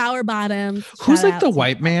 power bottoms. Who's like the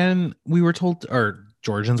white man we were told, or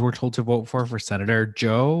Georgians were told to vote for Senator?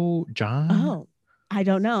 John? Oh, I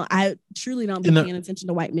don't know. I truly don't be paying attention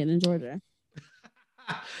to white men in Georgia.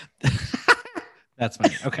 That's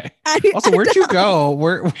funny. Okay. Also, where'd you go?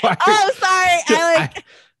 Oh, sorry.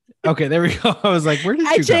 Okay, there we go. I was like, where did you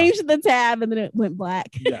go? I changed the tab and then it went black.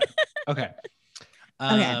 Yeah. Okay.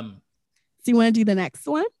 Okay. So you want to do the next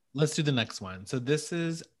one? Let's do the next one. So this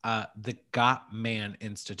is the Gottman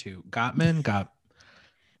Institute. Gottman?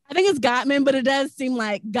 I think it's Gottman, but it does seem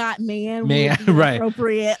like Gottman would be right.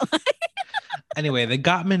 appropriate. Anyway, the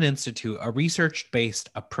Gottman Institute, a research-based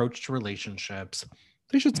approach to relationships,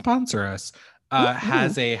 they should sponsor us,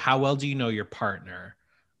 has a How Well Do You Know Your Partner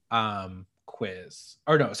quiz.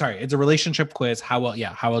 Or no, sorry, it's a relationship quiz. How well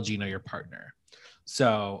do you know your partner?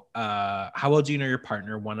 So how well do you know your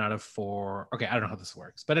partner? 1 out of 4. Okay, I don't know how this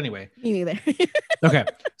works, but anyway. Me neither. Okay,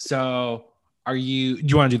 so do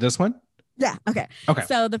you want to do this one? Yeah. Okay. Okay.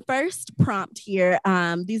 So the first prompt here,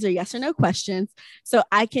 these are yes or no questions. So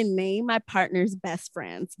I can name my partner's best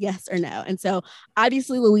friends, yes or no. And so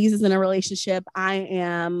obviously Louise is in a relationship. I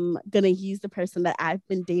am going to use the person that I've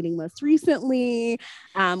been dating most recently,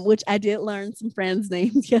 which I did learn some friends'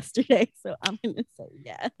 names yesterday. So I'm going to say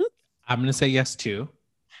yes. I'm going to say yes too.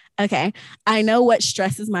 Okay. I know what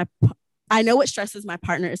stresses my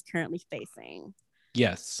partner is currently facing.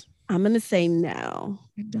 Yes. I'm going to say no.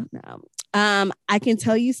 I don't know. I can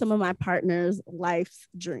tell you some of my partner's life's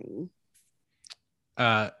dream.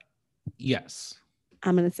 Yes.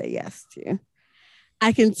 I'm going to say yes too.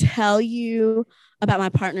 I can tell you about my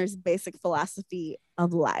partner's basic philosophy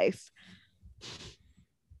of life.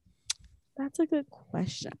 That's a good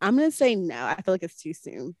question. I'm going to say no. I feel like it's too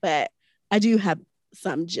soon, but I do have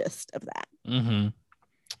some gist of that. Mm-hmm.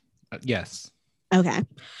 Yes. Okay.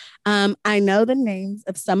 I know the names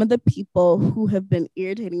of some of the people who have been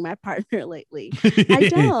irritating my partner lately. I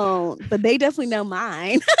don't, but they definitely know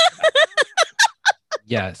mine.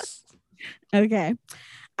 Yes. Okay.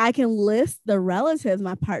 I can list the relatives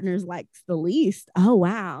my partner's likes the least. Oh,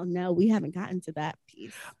 wow. No, we haven't gotten to that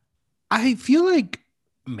piece. I feel like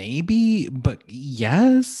maybe, but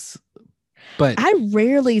yes. But I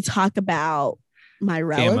rarely talk about my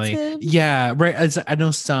relatives. Family. Yeah, right. I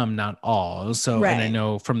know some, not all. So, right. And I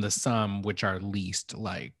know from the some which are least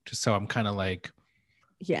liked. So I'm kind of like,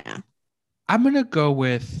 yeah. I'm going to go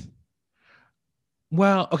with,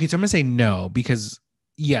 well, okay. So I'm going to say no because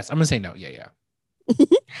yes, I'm going to say no. Yeah.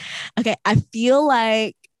 Okay. I feel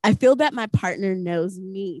that my partner knows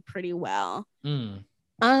me pretty well.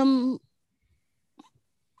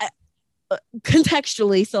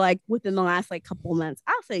 Contextually, so like within the last like couple months,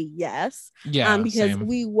 I'll say yes. Yeah. Because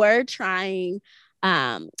we were trying.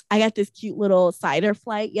 I got this cute little cider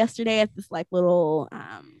flight yesterday at this like little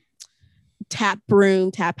tap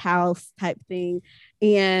house type thing,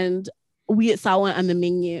 and we saw one on the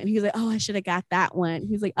menu, and he was like, "Oh, I should have got that one."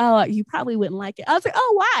 He's like, "Oh, you probably wouldn't like it." I was like,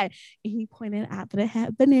 "Oh, why?" And he pointed out that it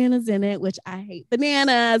had bananas in it, which I hate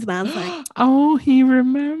bananas. And I was like, "Oh, he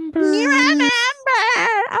remembered."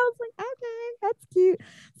 I was like, "Okay, that's cute."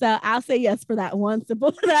 So I'll say yes for that one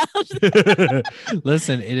simple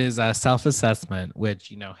Listen, it is a self-assessment,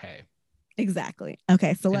 which hey. Exactly.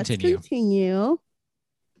 Okay, so let's continue.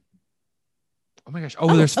 Oh my gosh.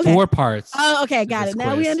 Oh, there's 4 parts. Oh, okay. Got it.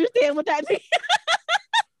 Now we understand what that means.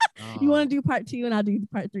 You want to do part 2 and I'll do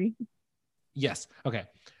part 3. Yes. Okay.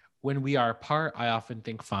 When we are apart, I often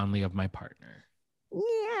think fondly of my partner.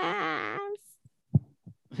 Yes.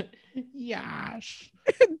 Yes.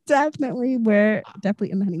 Definitely. We're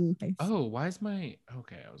definitely in the honeymoon phase. Oh, why is my...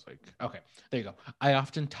 Okay. I was like, okay, there you go. I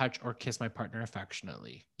often touch or kiss my partner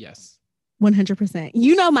affectionately. Yes. 100%.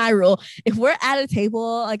 You know my rule. If we're at a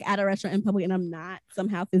table, like at a restaurant in public, and I'm not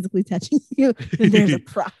somehow physically touching you, then there's a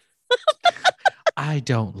problem. I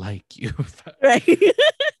don't like you. Right.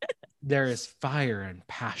 There is fire and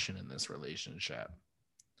passion in this relationship.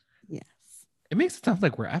 Yes. It makes it sound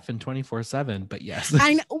like we're effing 24/7, but yes.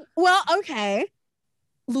 I know. Well, okay.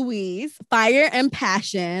 Louise, fire and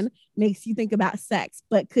passion makes you think about sex,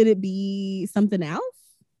 but could it be something else?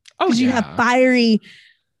 Oh, yeah. You have fiery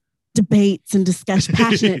debates and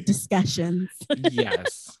passionate discussions.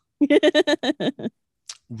 Yes.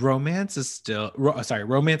 Romance is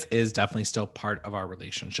definitely still part of our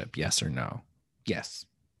relationship. Yes or no? Yes.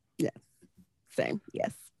 Yes. Same.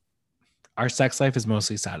 Yes. Our sex life is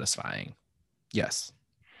mostly satisfying. Yes.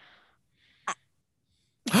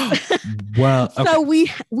 Well, okay. So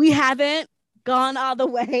we haven't gone all the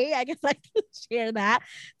way. I guess I can share that.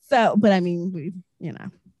 So, but I mean,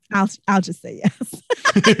 I'll just say yes.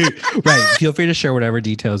 Right. Feel free to share whatever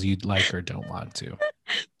details you'd like or don't want to.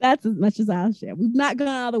 That's as much as I'll share. We've not gone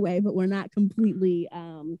all the way, but we're not completely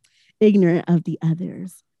ignorant of the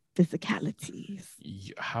others' physicalities.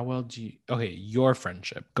 How well do you? Okay, your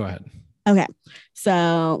friendship. Go ahead. Okay,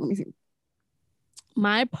 so let me see.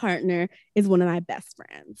 My partner is one of my best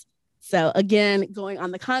friends. So again, going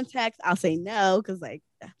on the context, I'll say no because like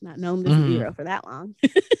I've not known this hero for that long.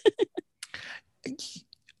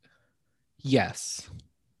 Yes.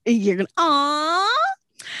 You're gonna, aw,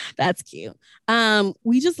 that's cute.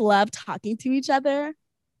 We just love talking to each other. I'm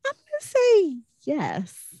gonna say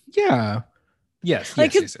yes. Yeah. Yes.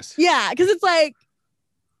 Like, yes. Yeah, because it's like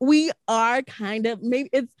we are kind of, maybe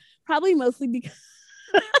it's probably mostly because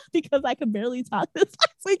because I could barely talk this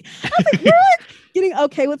last week. I was like, what? Getting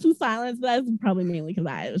okay with some silence, but that's probably mainly because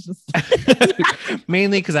I was just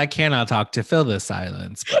mainly because I cannot talk to fill this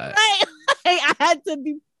silence. But I had to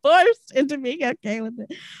be forced into being okay with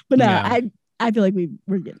it. But no, Yeah. I feel like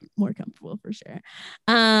we're getting more comfortable for sure.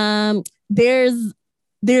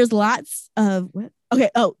 There's lots of what? Okay.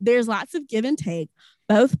 Oh, there's lots of give and take.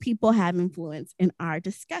 Both people have influence in our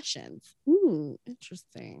discussions. Ooh,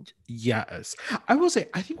 interesting. Yes. I will say,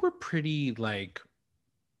 I think we're pretty like,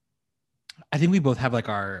 I think we both have like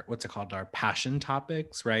our, what's it called? Our passion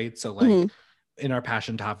topics, right? So like in our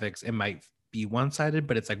passion topics, it might be one-sided,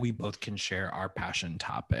 but it's like we both can share our passion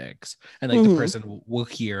topics. And like the person will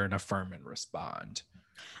hear and affirm and respond.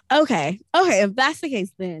 Okay. If that's the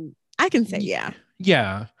case, then I can say yeah.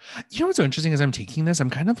 Yeah. You know what's so interesting is I'm taking this,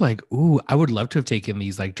 I'm kind of like, ooh, I would love to have taken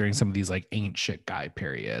these like during some of these like ain't shit guy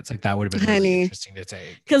periods. Like that would have been really interesting to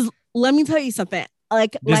take. Because let me tell you something.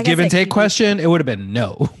 Like this give and take question, it would have been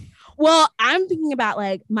no. Well, I'm thinking about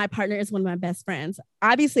like my partner is one of my best friends.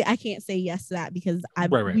 Obviously, I can't say yes to that because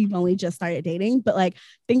we've only just started dating. But like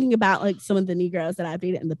thinking about like some of the Negroes that I've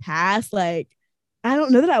dated in the past, like I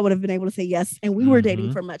don't know that I would have been able to say yes. And we were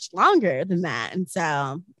dating for much longer than that. And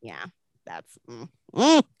so, yeah, that's.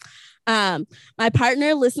 My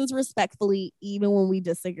partner listens respectfully even when we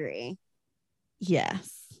disagree.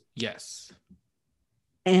 Yes.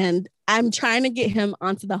 And I'm trying to get him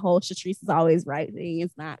onto the whole Shatrice is always right thing.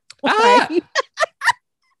 It's not quite,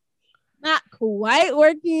 not quite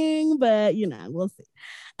working, but we'll see.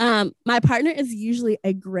 My partner is usually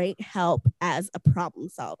a great help as a problem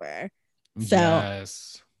solver. So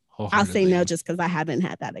yes, I'll say no just because I haven't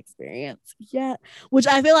had that experience yet, which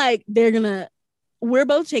I feel like we're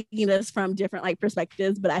both taking this from different like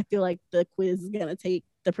perspectives, but I feel like the quiz is gonna take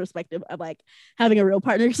the perspective of like having a real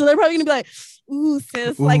partner. So they're probably gonna be like, ooh,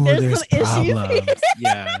 sis, like there's some issues.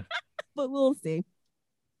 Yeah. But we'll see.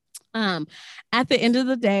 At the end of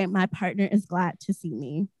the day, my partner is glad to see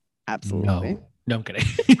me. Absolutely. No, I'm kidding.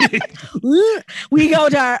 We go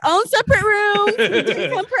to our own separate rooms, we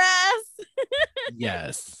decompress.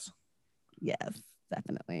 Yes,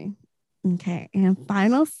 definitely. Okay, and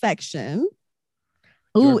final section.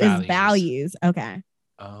 Ooh, is values. Okay.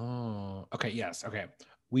 Oh, okay. Yes. Okay.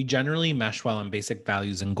 We generally mesh well on basic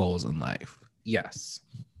values and goals in life. Yes.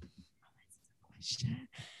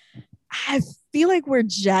 I feel like we're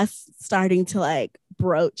just starting to like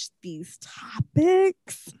broach these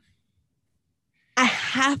topics. I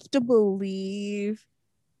have to believe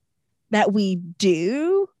that we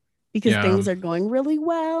do because things are going really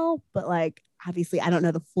well, but like obviously I don't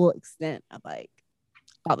know the full extent of like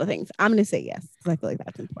all the things. I'm going to say yes because I feel like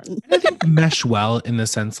that's important. I think mesh well in the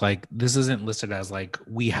sense like this isn't listed as like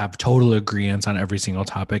we have total agreement on every single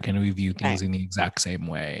topic and we view things in the exact same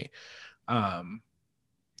way.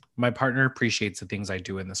 My partner appreciates the things I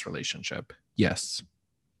do in this relationship. Yes.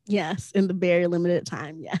 Yes, in the very limited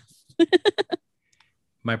time. Yes.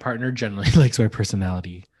 My partner generally likes my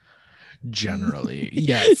personality. Generally,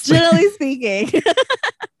 yes. Generally speaking.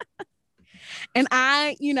 And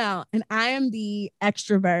I am the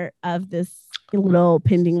extrovert of this little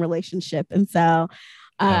pending relationship. And so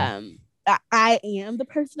I am the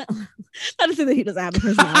person. Not to say that he doesn't have a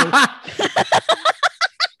personality.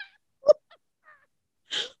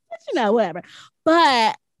 But whatever.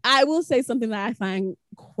 But I will say something that I find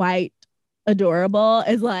quite adorable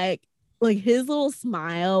is like his little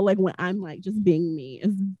smile, like when I'm like just being me,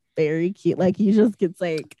 is very cute. Like he just gets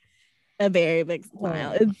like a very big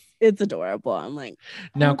smile. It's adorable. I'm like,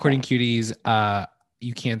 now, Courting Cuties,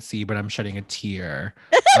 you can't see, but I'm shedding a tear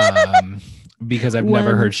because I've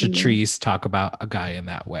never heard Shatrice talk about a guy in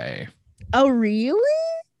that way. Oh, really?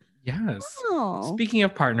 Yes. Oh. Speaking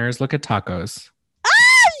of partners, look at tacos.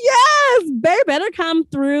 Yes. Bear better come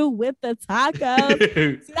through with the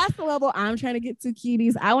tacos. See, that's the level I'm trying to get to,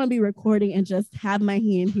 cuties. I want to be recording and just have my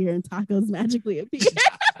hand here and tacos magically appear.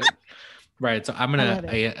 Right. So I'm gonna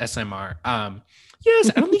ASMR.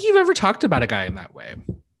 Yes, I don't think you've ever talked about a guy in that way.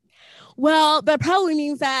 Well, that probably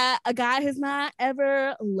means that a guy has not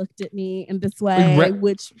ever looked at me in this way,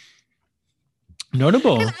 which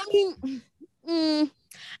notable. I mean,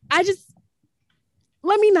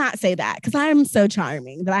 let me not say that, because I'm so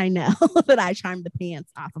charming that I know that I charm the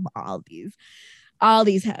pants off of all these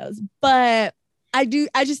hoes. But I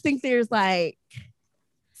just think there's like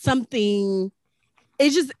something. I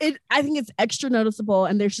think it's extra noticeable,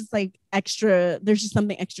 and there's just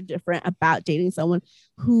something extra different about dating someone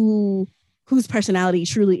whose personality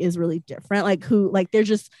truly is really different. Like they're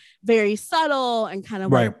just very subtle and kind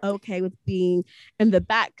of like okay with being in the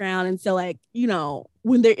background. And so like, you know,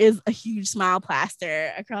 when there is a huge smile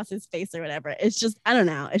plaster across his face or whatever, it's just, I don't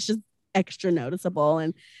know, it's just extra noticeable.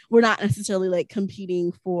 And we're not necessarily like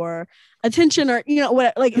competing for attention or, you know,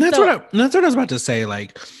 what, like, that's what I was about to say.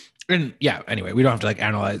 Like, and yeah, anyway, we don't have to like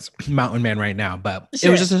analyze Mountain Man right now, but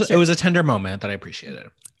it was a tender moment that I appreciated.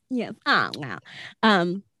 Yes. Oh, wow.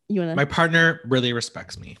 My partner really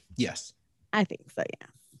respects me. Yes. I think so,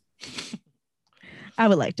 yes. I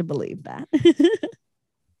would like to believe that.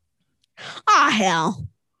 Hell.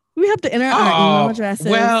 We have to enter our email addresses.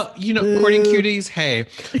 Well, you know, courting cuties, hey,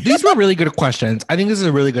 these were really good questions. I think this is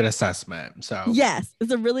a really good assessment. So yes,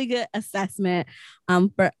 it's a really good assessment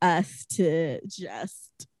for us to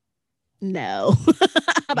just know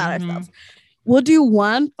about ourselves. We'll do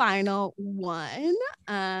one final one.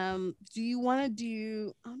 Do you want to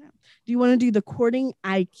do the courting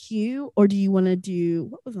IQ, or do you want to do,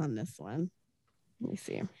 what was on this one? Let me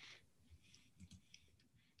see.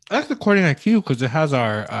 I like the courting IQ because it has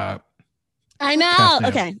our I know.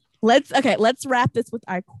 Okay. Let's wrap this with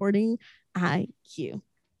our courting IQ.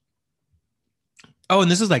 Oh,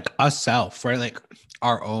 and this is like us self, right? Like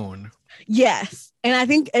our own. Yes. And I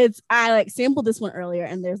think I like sampled this one earlier,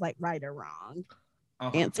 and there's like right or wrong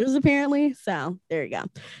answers apparently. So there you go.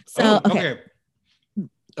 So okay.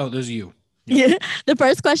 Oh, there's you. Yeah. The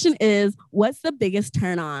first question is, what's the biggest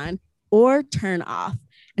turn on or turn off?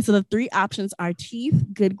 And so the three options are teeth,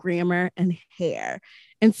 good grammar, and hair.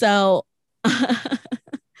 And so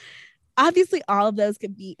obviously all of those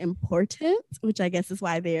could be important, which I guess is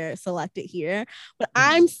why they're selected here. But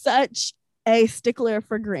I'm such a stickler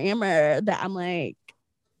for grammar that I'm like,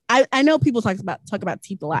 I know people talk about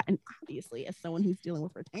teeth a lot. And obviously, as someone who's dealing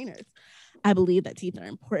with retainers, I believe that teeth are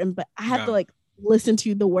important, but I have to like listen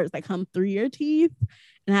to the words that come through your teeth.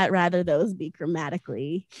 And I'd rather those be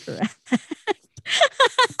grammatically correct.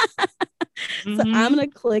 So I'm going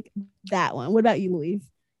to click that one. What about you, Louise?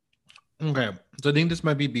 Okay. So I think this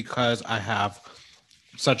might be because I have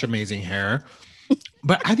such amazing hair,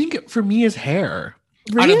 but I think for me is hair.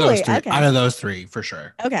 Really? Out of those three, for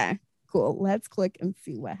sure. Okay, cool. Let's click and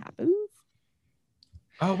see what happens.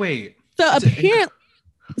 Oh, wait.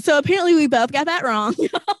 So apparently we both got that wrong.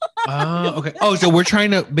 Okay. Oh, so we're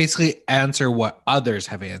trying to basically answer what others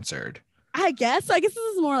have answered. I guess this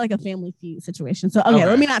is more like a Family Feud situation. So okay,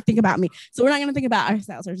 let me not think about me. So we're not going to think about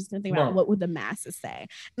ourselves. We're just going to think about what would the masses say.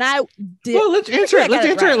 And I did. Well, let's answer it.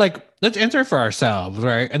 Let's answer it for ourselves,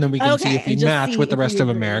 right? And then we can see if we match with the rest of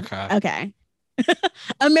America. Okay.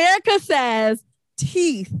 America says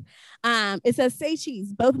teeth. It says say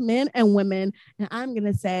cheese. Both men and women, and I'm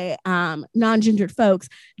gonna say non-gendered folks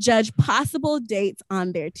judge possible dates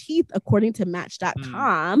on their teeth according to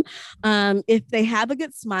Match.com. If they have a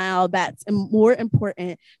good smile, that's more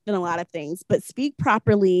important than a lot of things. But speak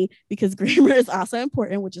properly, because grammar is also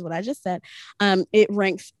important, which is what I just said. It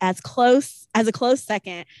ranks as a close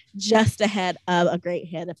second, just ahead of a great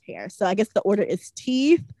head of hair. So I guess the order is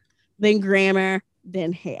teeth, then grammar,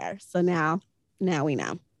 then hair. So now we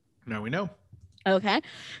know. Now we know. Okay.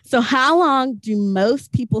 So how long do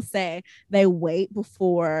most people say they wait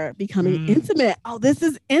before becoming intimate? Oh, this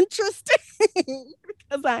is interesting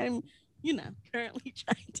because I'm, currently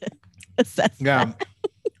trying to assess that.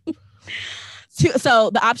 So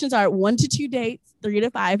the options are 1 to 2 dates, 3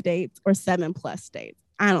 to 5 dates, or 7+ dates.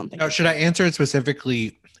 I don't think. Now, should I answer it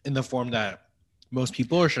specifically in the form that most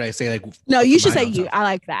people, or should I say like? No, you should say you. I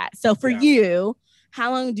like that. So for you,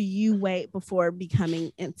 how long do you wait before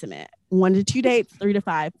becoming intimate? 1 to 2 dates, 3 to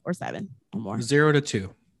 5, or 7 or more? 0 to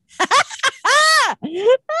 2. I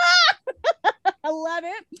love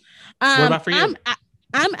it. What about for you?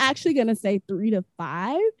 I'm actually going to say 3 to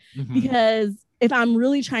 5 because if I'm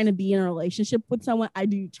really trying to be in a relationship with someone, I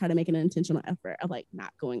do try to make an intentional effort of like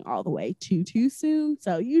not going all the way too soon.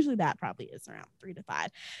 So usually that probably is around 3 to 5.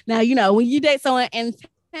 Now, when you date someone and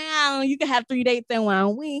Ow, you can have 3 dates in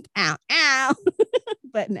 1 week. Ow, ow.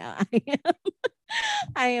 But no,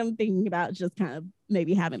 I am thinking about just kind of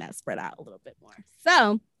maybe having that spread out a little bit more.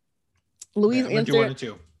 So Louise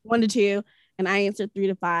answered 1 to 2, and I answered 3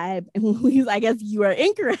 to 5. And Louise, I guess you are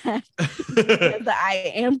incorrect.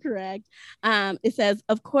 I am correct. It says,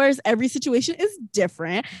 of course, every situation is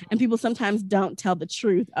different, and people sometimes don't tell the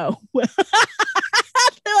truth. Oh, well.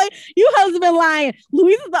 Like, you hoes have been lying.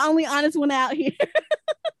 Louise is the only honest one out here.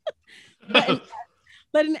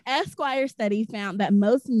 But an Esquire study found that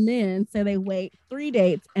most men say they wait 3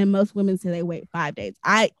 dates and most women say they wait 5 dates.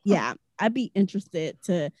 I'd be interested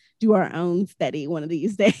to do our own study one of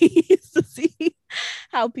these days to see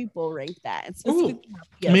how people rank that.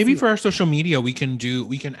 Maybe for our social media, we can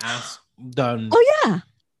ask them. Oh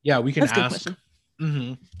yeah, we can ask.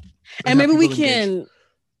 Mm-hmm. And maybe we can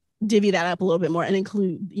divvy that up a little bit more and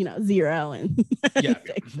include, 0 and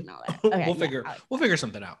 6 and all that. Okay, we'll figure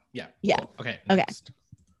something out. Yeah. Cool. Okay. Next.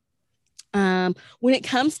 When it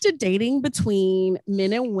comes to dating between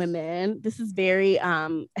men and women, this is very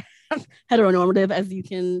heteronormative, as you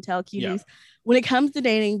can tell, cuties. Yeah. When it comes to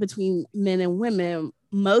dating between men and women,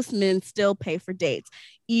 most men still pay for dates,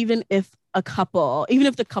 even if the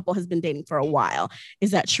couple has been dating for a while.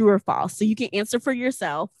 Is that true or false? So you can answer for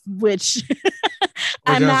yourself, which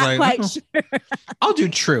I'm not quite sure. I'll do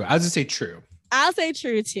true. I'll just say true. I'll say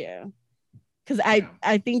true too. Because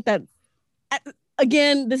I think that,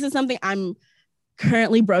 again, this is something I'm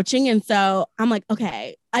currently broaching. And so I'm like,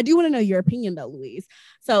 okay, I do want to know your opinion though, Louise.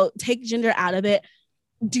 So take gender out of it.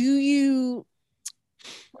 Do you,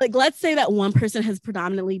 like, let's say that one person has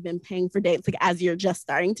predominantly been paying for dates, like as you're just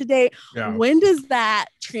starting to date. Yeah. When does that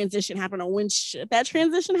transition happen, or when should that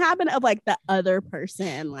transition happen of like the other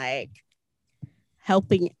person like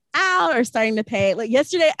helping out or starting to pay? Like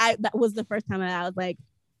yesterday, that was the first time that I was like,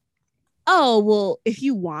 oh, well, if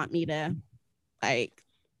you want me to like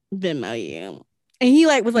Venmo you. And he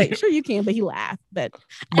like was like, sure you can, but he laughed. But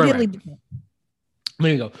I did leave the camp.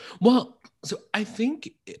 There you go. Well, so I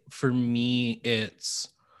think for me, I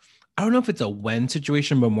don't know if it's a when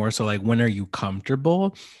situation, but more so like, when are you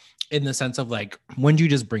comfortable, in the sense of like, when do you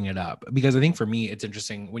just bring it up? Because I think for me, it's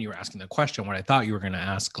interesting when you were asking the question, what I thought you were going to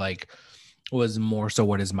ask, like, was more so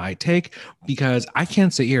what is my take? Because I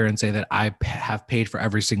can't sit here and say that I have paid for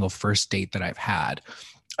every single first date that I've had.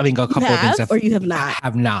 I think a couple of things or you have not.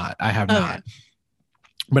 I have not.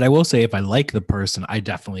 But I will say, if I like the person, I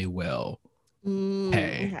definitely will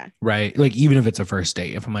pay. Okay. Right? Like, even if it's a first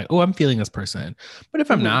date, if I'm like, oh, I'm feeling this person. But if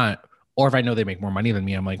I'm not, or if I know they make more money than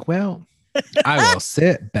me, I'm like, well, I will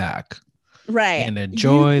sit back and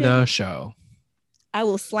enjoy the show. I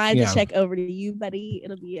will slide the check over to you, buddy.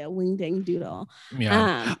 It'll be a wing ding doodle.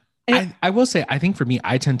 Yeah. I will say, I think for me,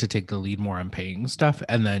 I tend to take the lead more on paying stuff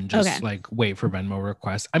and then just like wait for Venmo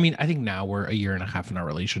requests. I mean, I think now we're a year and a half in our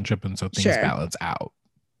relationship, and so things balance out.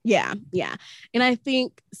 Yeah. And I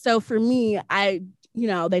think, so for me, they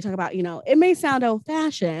talk about, it may sound old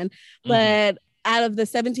fashioned, but out of the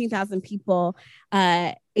 17,000 people,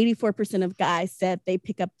 84% of guys said they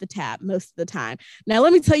pick up the tab most of the time. Now,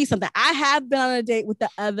 let me tell you something. I have been on a date with the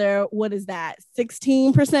other,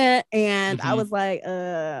 16%? And I was like,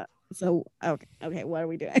 so, okay, what are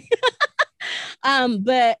we doing?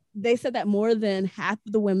 But they said that more than half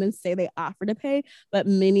of the women say they offer to pay, but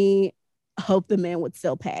many hope the man would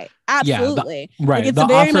still pay. Absolutely. Yeah, right. Like, it's a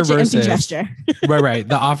very much an empty gesture. right.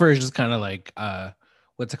 The offer is just kind of like,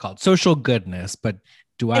 what's it called? Social goodness. But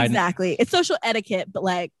exactly. It's social etiquette, but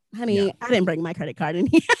like, honey, I didn't bring my credit card in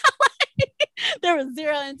here. There was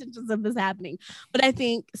zero intentions of this happening. But I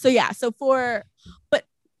think, but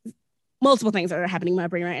multiple things are happening in my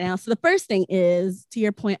brain right now. So the first thing is, to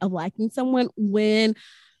your point of liking someone, when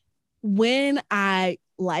I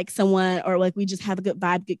like someone, or like we just have a good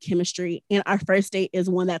vibe, good chemistry, and our first date is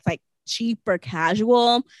one that's like cheap or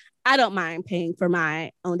casual, I don't mind paying for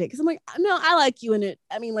my own date, because I'm like, no, I like you, and if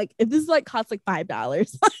this is like costs like $5,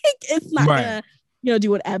 like it's not gonna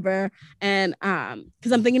do whatever. And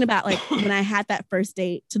because I'm thinking about like when I had that first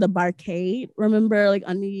date to the barcade, remember, like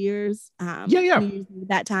on New Year's, New Year's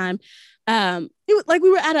that time, it was like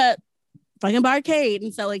we were at a fucking barcade,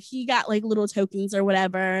 and so like he got like little tokens or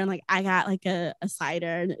whatever, and like I got like a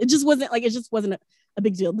cider, and it just wasn't a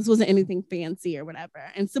big deal. This wasn't anything fancy or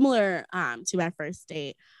whatever. And similar to my first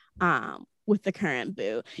date with the current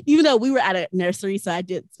boo, even though we were at a nursery, so I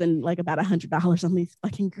did spend like about $100 on these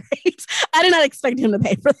fucking grapes. I did not expect him to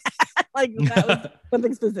pay for that. Like, that was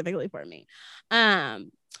something specifically for me.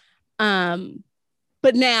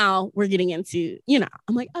 But now we're getting into,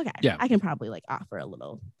 I'm like, okay, I can probably like offer a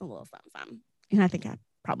little something. And I think I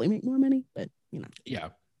probably make more money, but Yeah.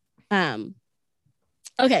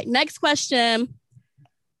 Okay, next question.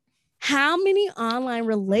 How many online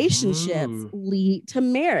relationships lead to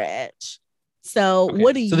marriage? So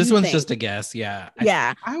what do you think? So this one's just a guess. Yeah.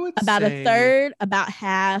 Yeah. I would about say... a third, about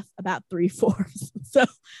half, about 3/4. So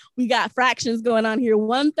we got fractions going on here.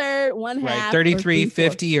 1/3, one half. Right. 33,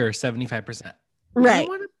 50, or 75%. Right. I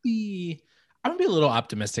want to be a little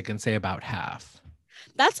optimistic and say about half.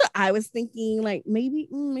 That's what I was thinking. Like maybe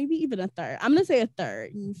even a third. I'm going to say a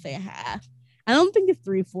third. You say a half. I don't think it's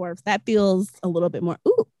 3/4. That feels a little bit more.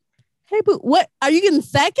 Ooh. Hey, boo. What? Are you getting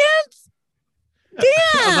seconds? Damn.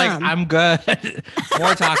 I was like, I'm good.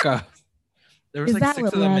 More taco. There was like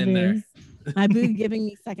 6 of them in there. My boo giving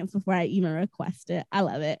me seconds before I even request it. I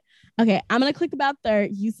love it. Okay, I'm going to click about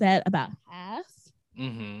third. You said about half.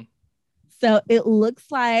 Mm-hmm. So it looks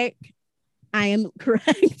like I am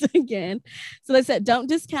correct again. So they said, don't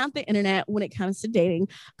discount the internet when it comes to dating.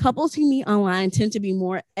 Couples who meet online tend to be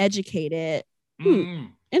more educated.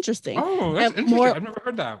 Interesting. Oh, that's interesting. I've never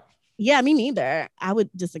heard that. Yeah, me neither. I would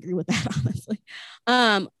disagree with that, honestly.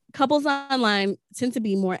 Couples online tend to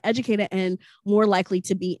be more educated and more likely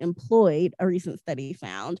to be employed, a recent study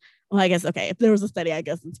found. Well, I guess, okay, if there was a study, I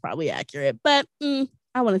guess it's probably accurate, but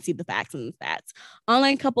I want to see the facts and the stats.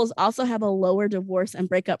 Online couples also have a lower divorce and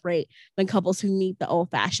breakup rate than couples who meet the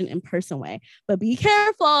old-fashioned in-person way. But be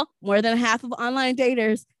careful, more than half of online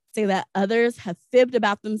daters say that others have fibbed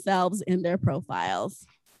about themselves in their profiles.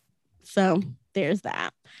 So there's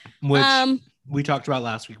that. Which we talked about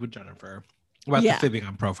last week with Jennifer about the fibbing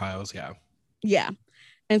on profiles. Yeah.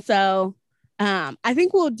 And so I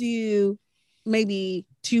think we'll do maybe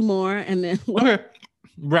 2 more and then we'll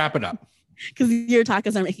wrap it up. Because your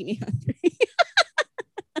tacos are making me hungry.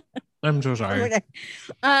 I'm so sorry. Okay.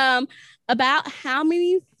 About how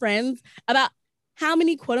many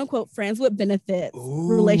quote unquote friends with benefits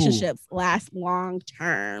relationships last long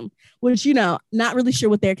term, which, not really sure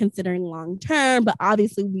what they're considering long term, but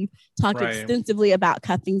obviously we've talked extensively about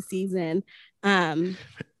cuffing season.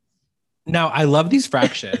 Now, I love these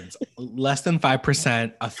fractions. Less than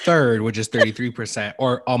 5%, a third, which is 33%,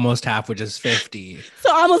 or almost half, which is 50.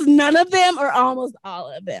 So almost none of them or almost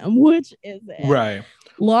all of them, which is it? Right.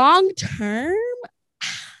 Long term,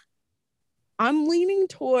 I'm leaning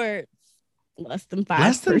towards less than 5%.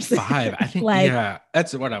 Less than 5. I think,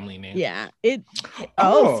 that's what I'm leaning. Yeah.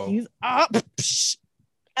 Excuse.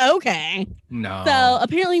 Okay. No. So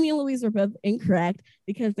apparently me and Louise were both incorrect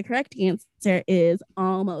because the correct answer is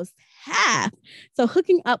almost half. So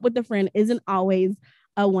hooking up with a friend isn't always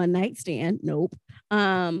a one-night stand. Nope.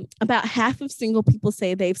 About half of single people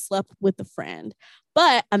say they've slept with a friend.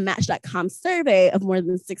 But a Match.com survey of more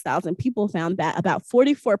than 6,000 people found that about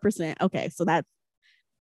 44%. Okay, so that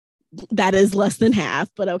is less than half,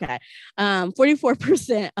 but okay.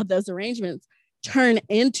 44% of those arrangements turn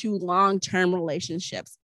into long-term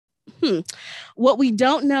relationships. What we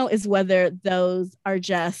don't know is whether those are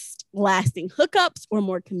just lasting hookups or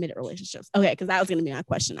more committed relationships. Okay, because that was going to be my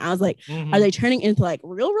question. I was like, are they turning into like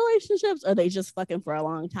real relationships or are they just fucking for a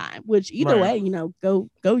long time? Which either way,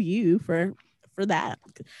 go you for that.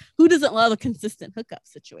 Who doesn't love a consistent hookup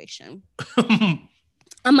situation?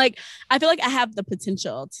 I'm like, I feel like I have the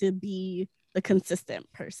potential to be the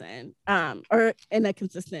consistent person or in a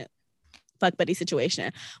consistent fuck buddy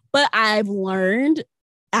situation. But I've learned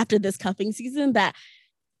after this cuffing season that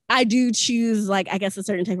I do choose, like, I guess a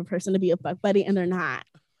certain type of person to be a fuck buddy, and they're not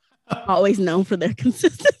always known for their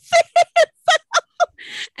consistency.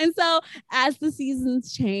 And so as the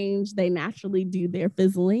seasons change, they naturally do their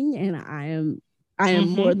fizzling, and I am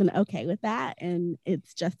more than okay with that. And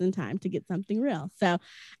it's just in time to get something real. So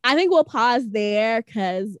I think we'll pause there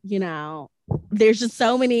because, there's just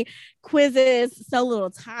so many quizzes, so little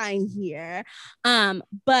time here.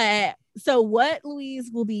 But so what,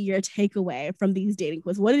 Louise, will be your takeaway from these dating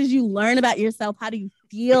quizzes? What did you learn about yourself? How do you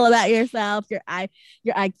feel about yourself? Your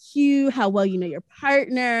IQ, how well you know your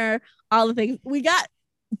partner, all the things. We got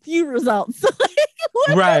few results.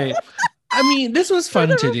 Right. I mean, this was fun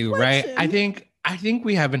to do, right? I think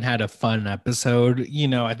we haven't had a fun episode.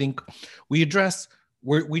 I think we address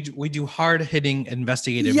we do hard hitting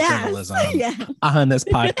investigative journalism on this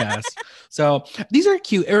podcast. So these are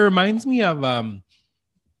cute. It reminds me of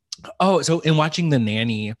so in watching The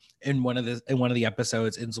Nanny in one of the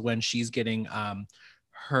episodes is when she's getting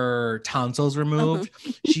her tonsils removed.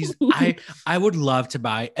 I would love to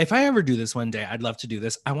buy, if I ever do this one day, I'd love to do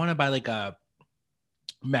this. I want to buy like a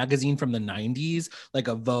magazine from the 90s, like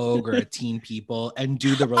a Vogue or a Teen People, and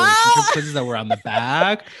do the relationship quizzes that were on the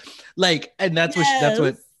back. Like, and that's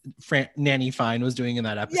what Nanny Fine was doing in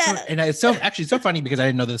that episode. Yes. And it's so funny because I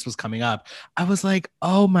didn't know this was coming up. I was like,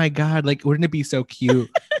 oh my God, like, wouldn't it be so cute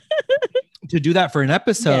to do that for an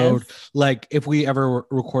episode, Yes. like if we ever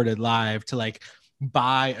recorded live to like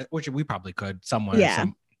buy, which we probably could somewhere, Yeah.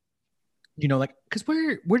 you know, like, because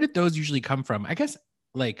where did those usually come from? I guess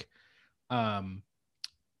like what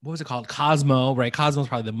was it called? Cosmo, right? Cosmo's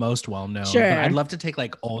probably the most well known. Sure. But I'd love to take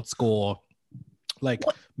like old school like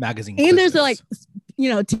magazine And quizzes. there's like, you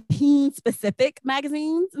know, teen specific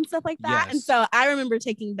magazines and stuff like that. Yes. And so I remember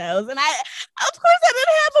taking those, and of course I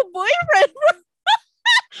didn't have a boyfriend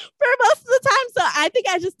for most of the time. So I think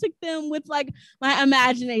I just took them with like my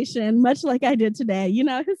imagination, much like I did today. You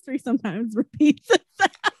know, history sometimes repeats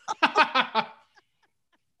itself.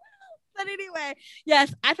 But anyway,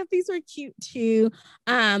 yes, I thought these were cute too.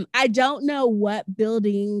 I don't know what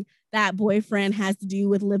building that boyfriend has to do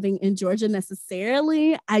with living in Georgia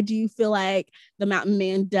necessarily. I do feel like the mountain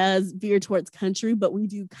man does veer towards country, but we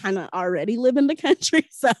do kind of already live in the country.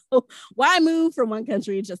 So why move from one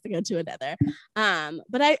country just to go to another?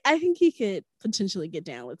 But I think he could potentially get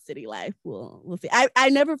down with city life. We'll see. I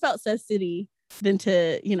never felt so city than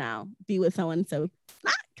to, you know, be with someone so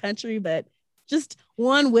not country, but just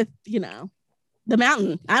one with, you know, the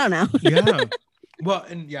mountain. I don't know. Yeah. Well,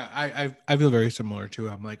 and yeah, I feel very similar too.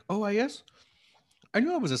 I'm like, oh, I guess I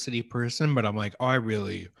knew I was a city person, but I'm like, oh, I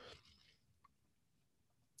really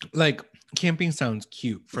like camping sounds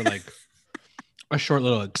cute for like a short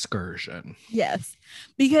little excursion. Yes,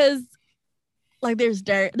 because like there's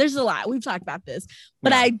dirt, there's a lot. We've talked about this,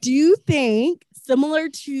 but Yeah. I do think similar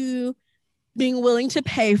to being willing to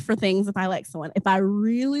pay for things if I like someone. If I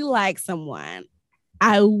really like someone,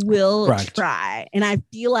 I will Correct. try. And I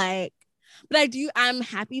feel like, but I'm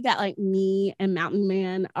happy that like me and Mountain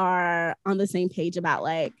Man are on the same page about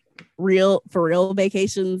like real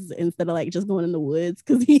vacations instead of like just going in the woods,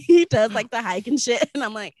 because he does like the hike and shit. And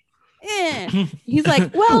I'm like, he's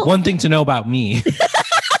like, well, one thing to know about me. and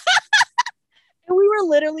we were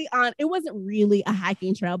literally on, it wasn't really a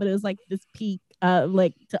hiking trail, but it was like this peak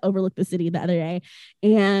like to overlook the city the other day.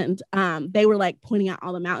 And they were like pointing out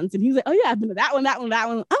all the mountains. And he was like, oh yeah, I've been to that one. I was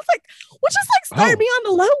like, well, just like start me on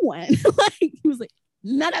the low one. Like he was like,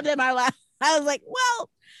 none of them are left. I was like, well,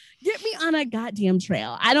 get me on a goddamn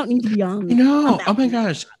trail. I don't need to be on. No, oh my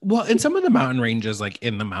gosh. Well, and some of the mountain ranges, like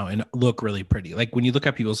in the mountain, look really pretty. Like when you look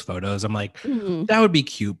at people's photos, I'm like, that would be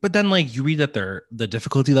cute. But then, like, you read that the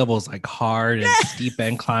difficulty level is like hard and steep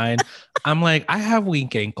incline. I'm like, I have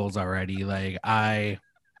weak ankles already. Like, I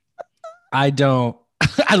don't.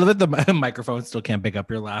 I love that the microphone still can't pick up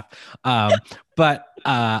your laugh. But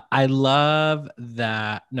I love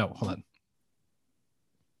that. No, hold on.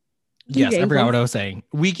 Yes, I forgot what I was saying.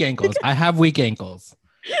 Weak ankles. I have weak ankles.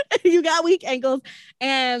 You got weak ankles,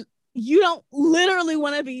 and you don't literally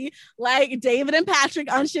want to be like David and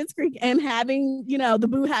Patrick on Schitt's Creek and having, you know, the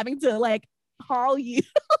boo having to like haul you.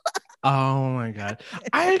 Oh my God.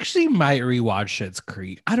 I actually might rewatch Schitt's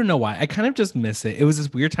Creek. I don't know why. I kind of just miss it. It was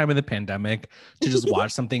this weird time of the pandemic to just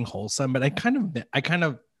watch something wholesome, but I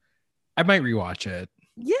might rewatch it.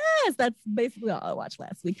 Yes, that's basically all I watched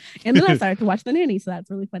last week. And then I started to watch The Nanny, so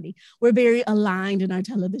that's really funny. We're very aligned in our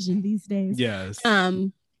television these days. Yes.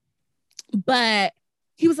 But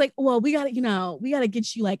he was like, well, we gotta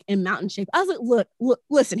get you like in mountain shape. I was like, look,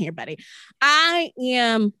 listen here, buddy. I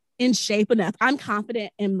am in shape enough. I'm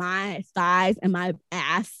confident in my thighs and my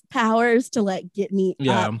ass powers to like get me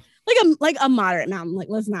up like a moderate mountain. Like,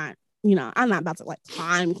 let's not, you know, I'm not about to like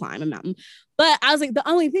climb a mountain. But I was like, the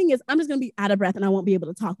only thing is I'm just gonna be out of breath and I won't be able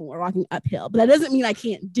to talk when we're walking uphill. But that doesn't mean I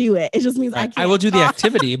can't do it. It just means I can't. I will do the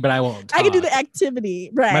activity, but I won't talk. I can do the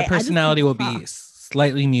activity, right? My personality will be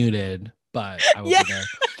slightly muted, but I will be there.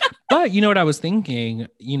 But you know what I was thinking,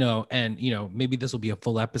 you know, and you know, maybe this will be a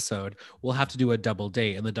full episode. We'll have to do a double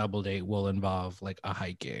date, and the double date will involve like a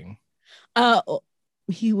hiking.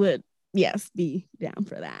 He would, yes, be down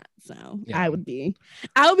for that. So yeah. I would be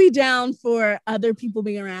down for other people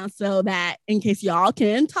being around, so that in case y'all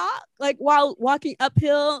can talk like while walking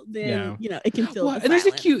uphill, then you know it can feel. Well, and there's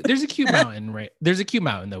a cute mountain, right? There's a cute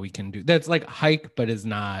mountain that we can do that's like hike, but is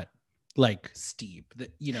not like steep.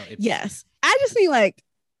 That, you know, it's, yes, I just mean like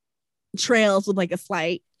trails with like a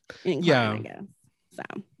slight incline, I guess. So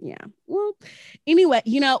yeah. Well, anyway,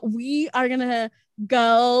 you know, we are gonna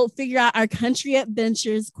go figure out our country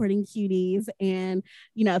adventures courting cuties. And,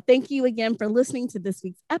 you know, thank you again for listening to this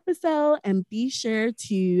week's episode. And be sure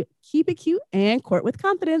to keep it cute and court with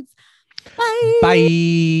confidence. Bye.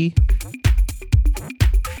 Bye.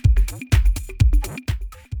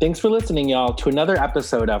 Thanks for listening, y'all, to another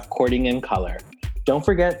episode of Courting in Color. Don't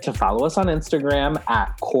forget to follow us on Instagram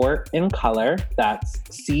at Court in Color. That's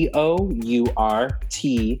COURTNCOLOR.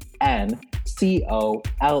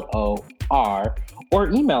 or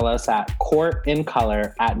email us at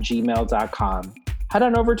courtincolor@gmail.com. Head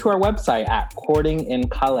on over to our website at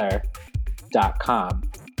courtingincolor.com.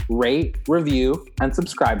 Rate, review, and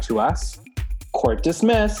subscribe to us. Court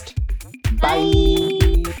dismissed. Bye.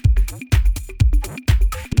 Bye.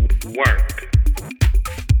 Work.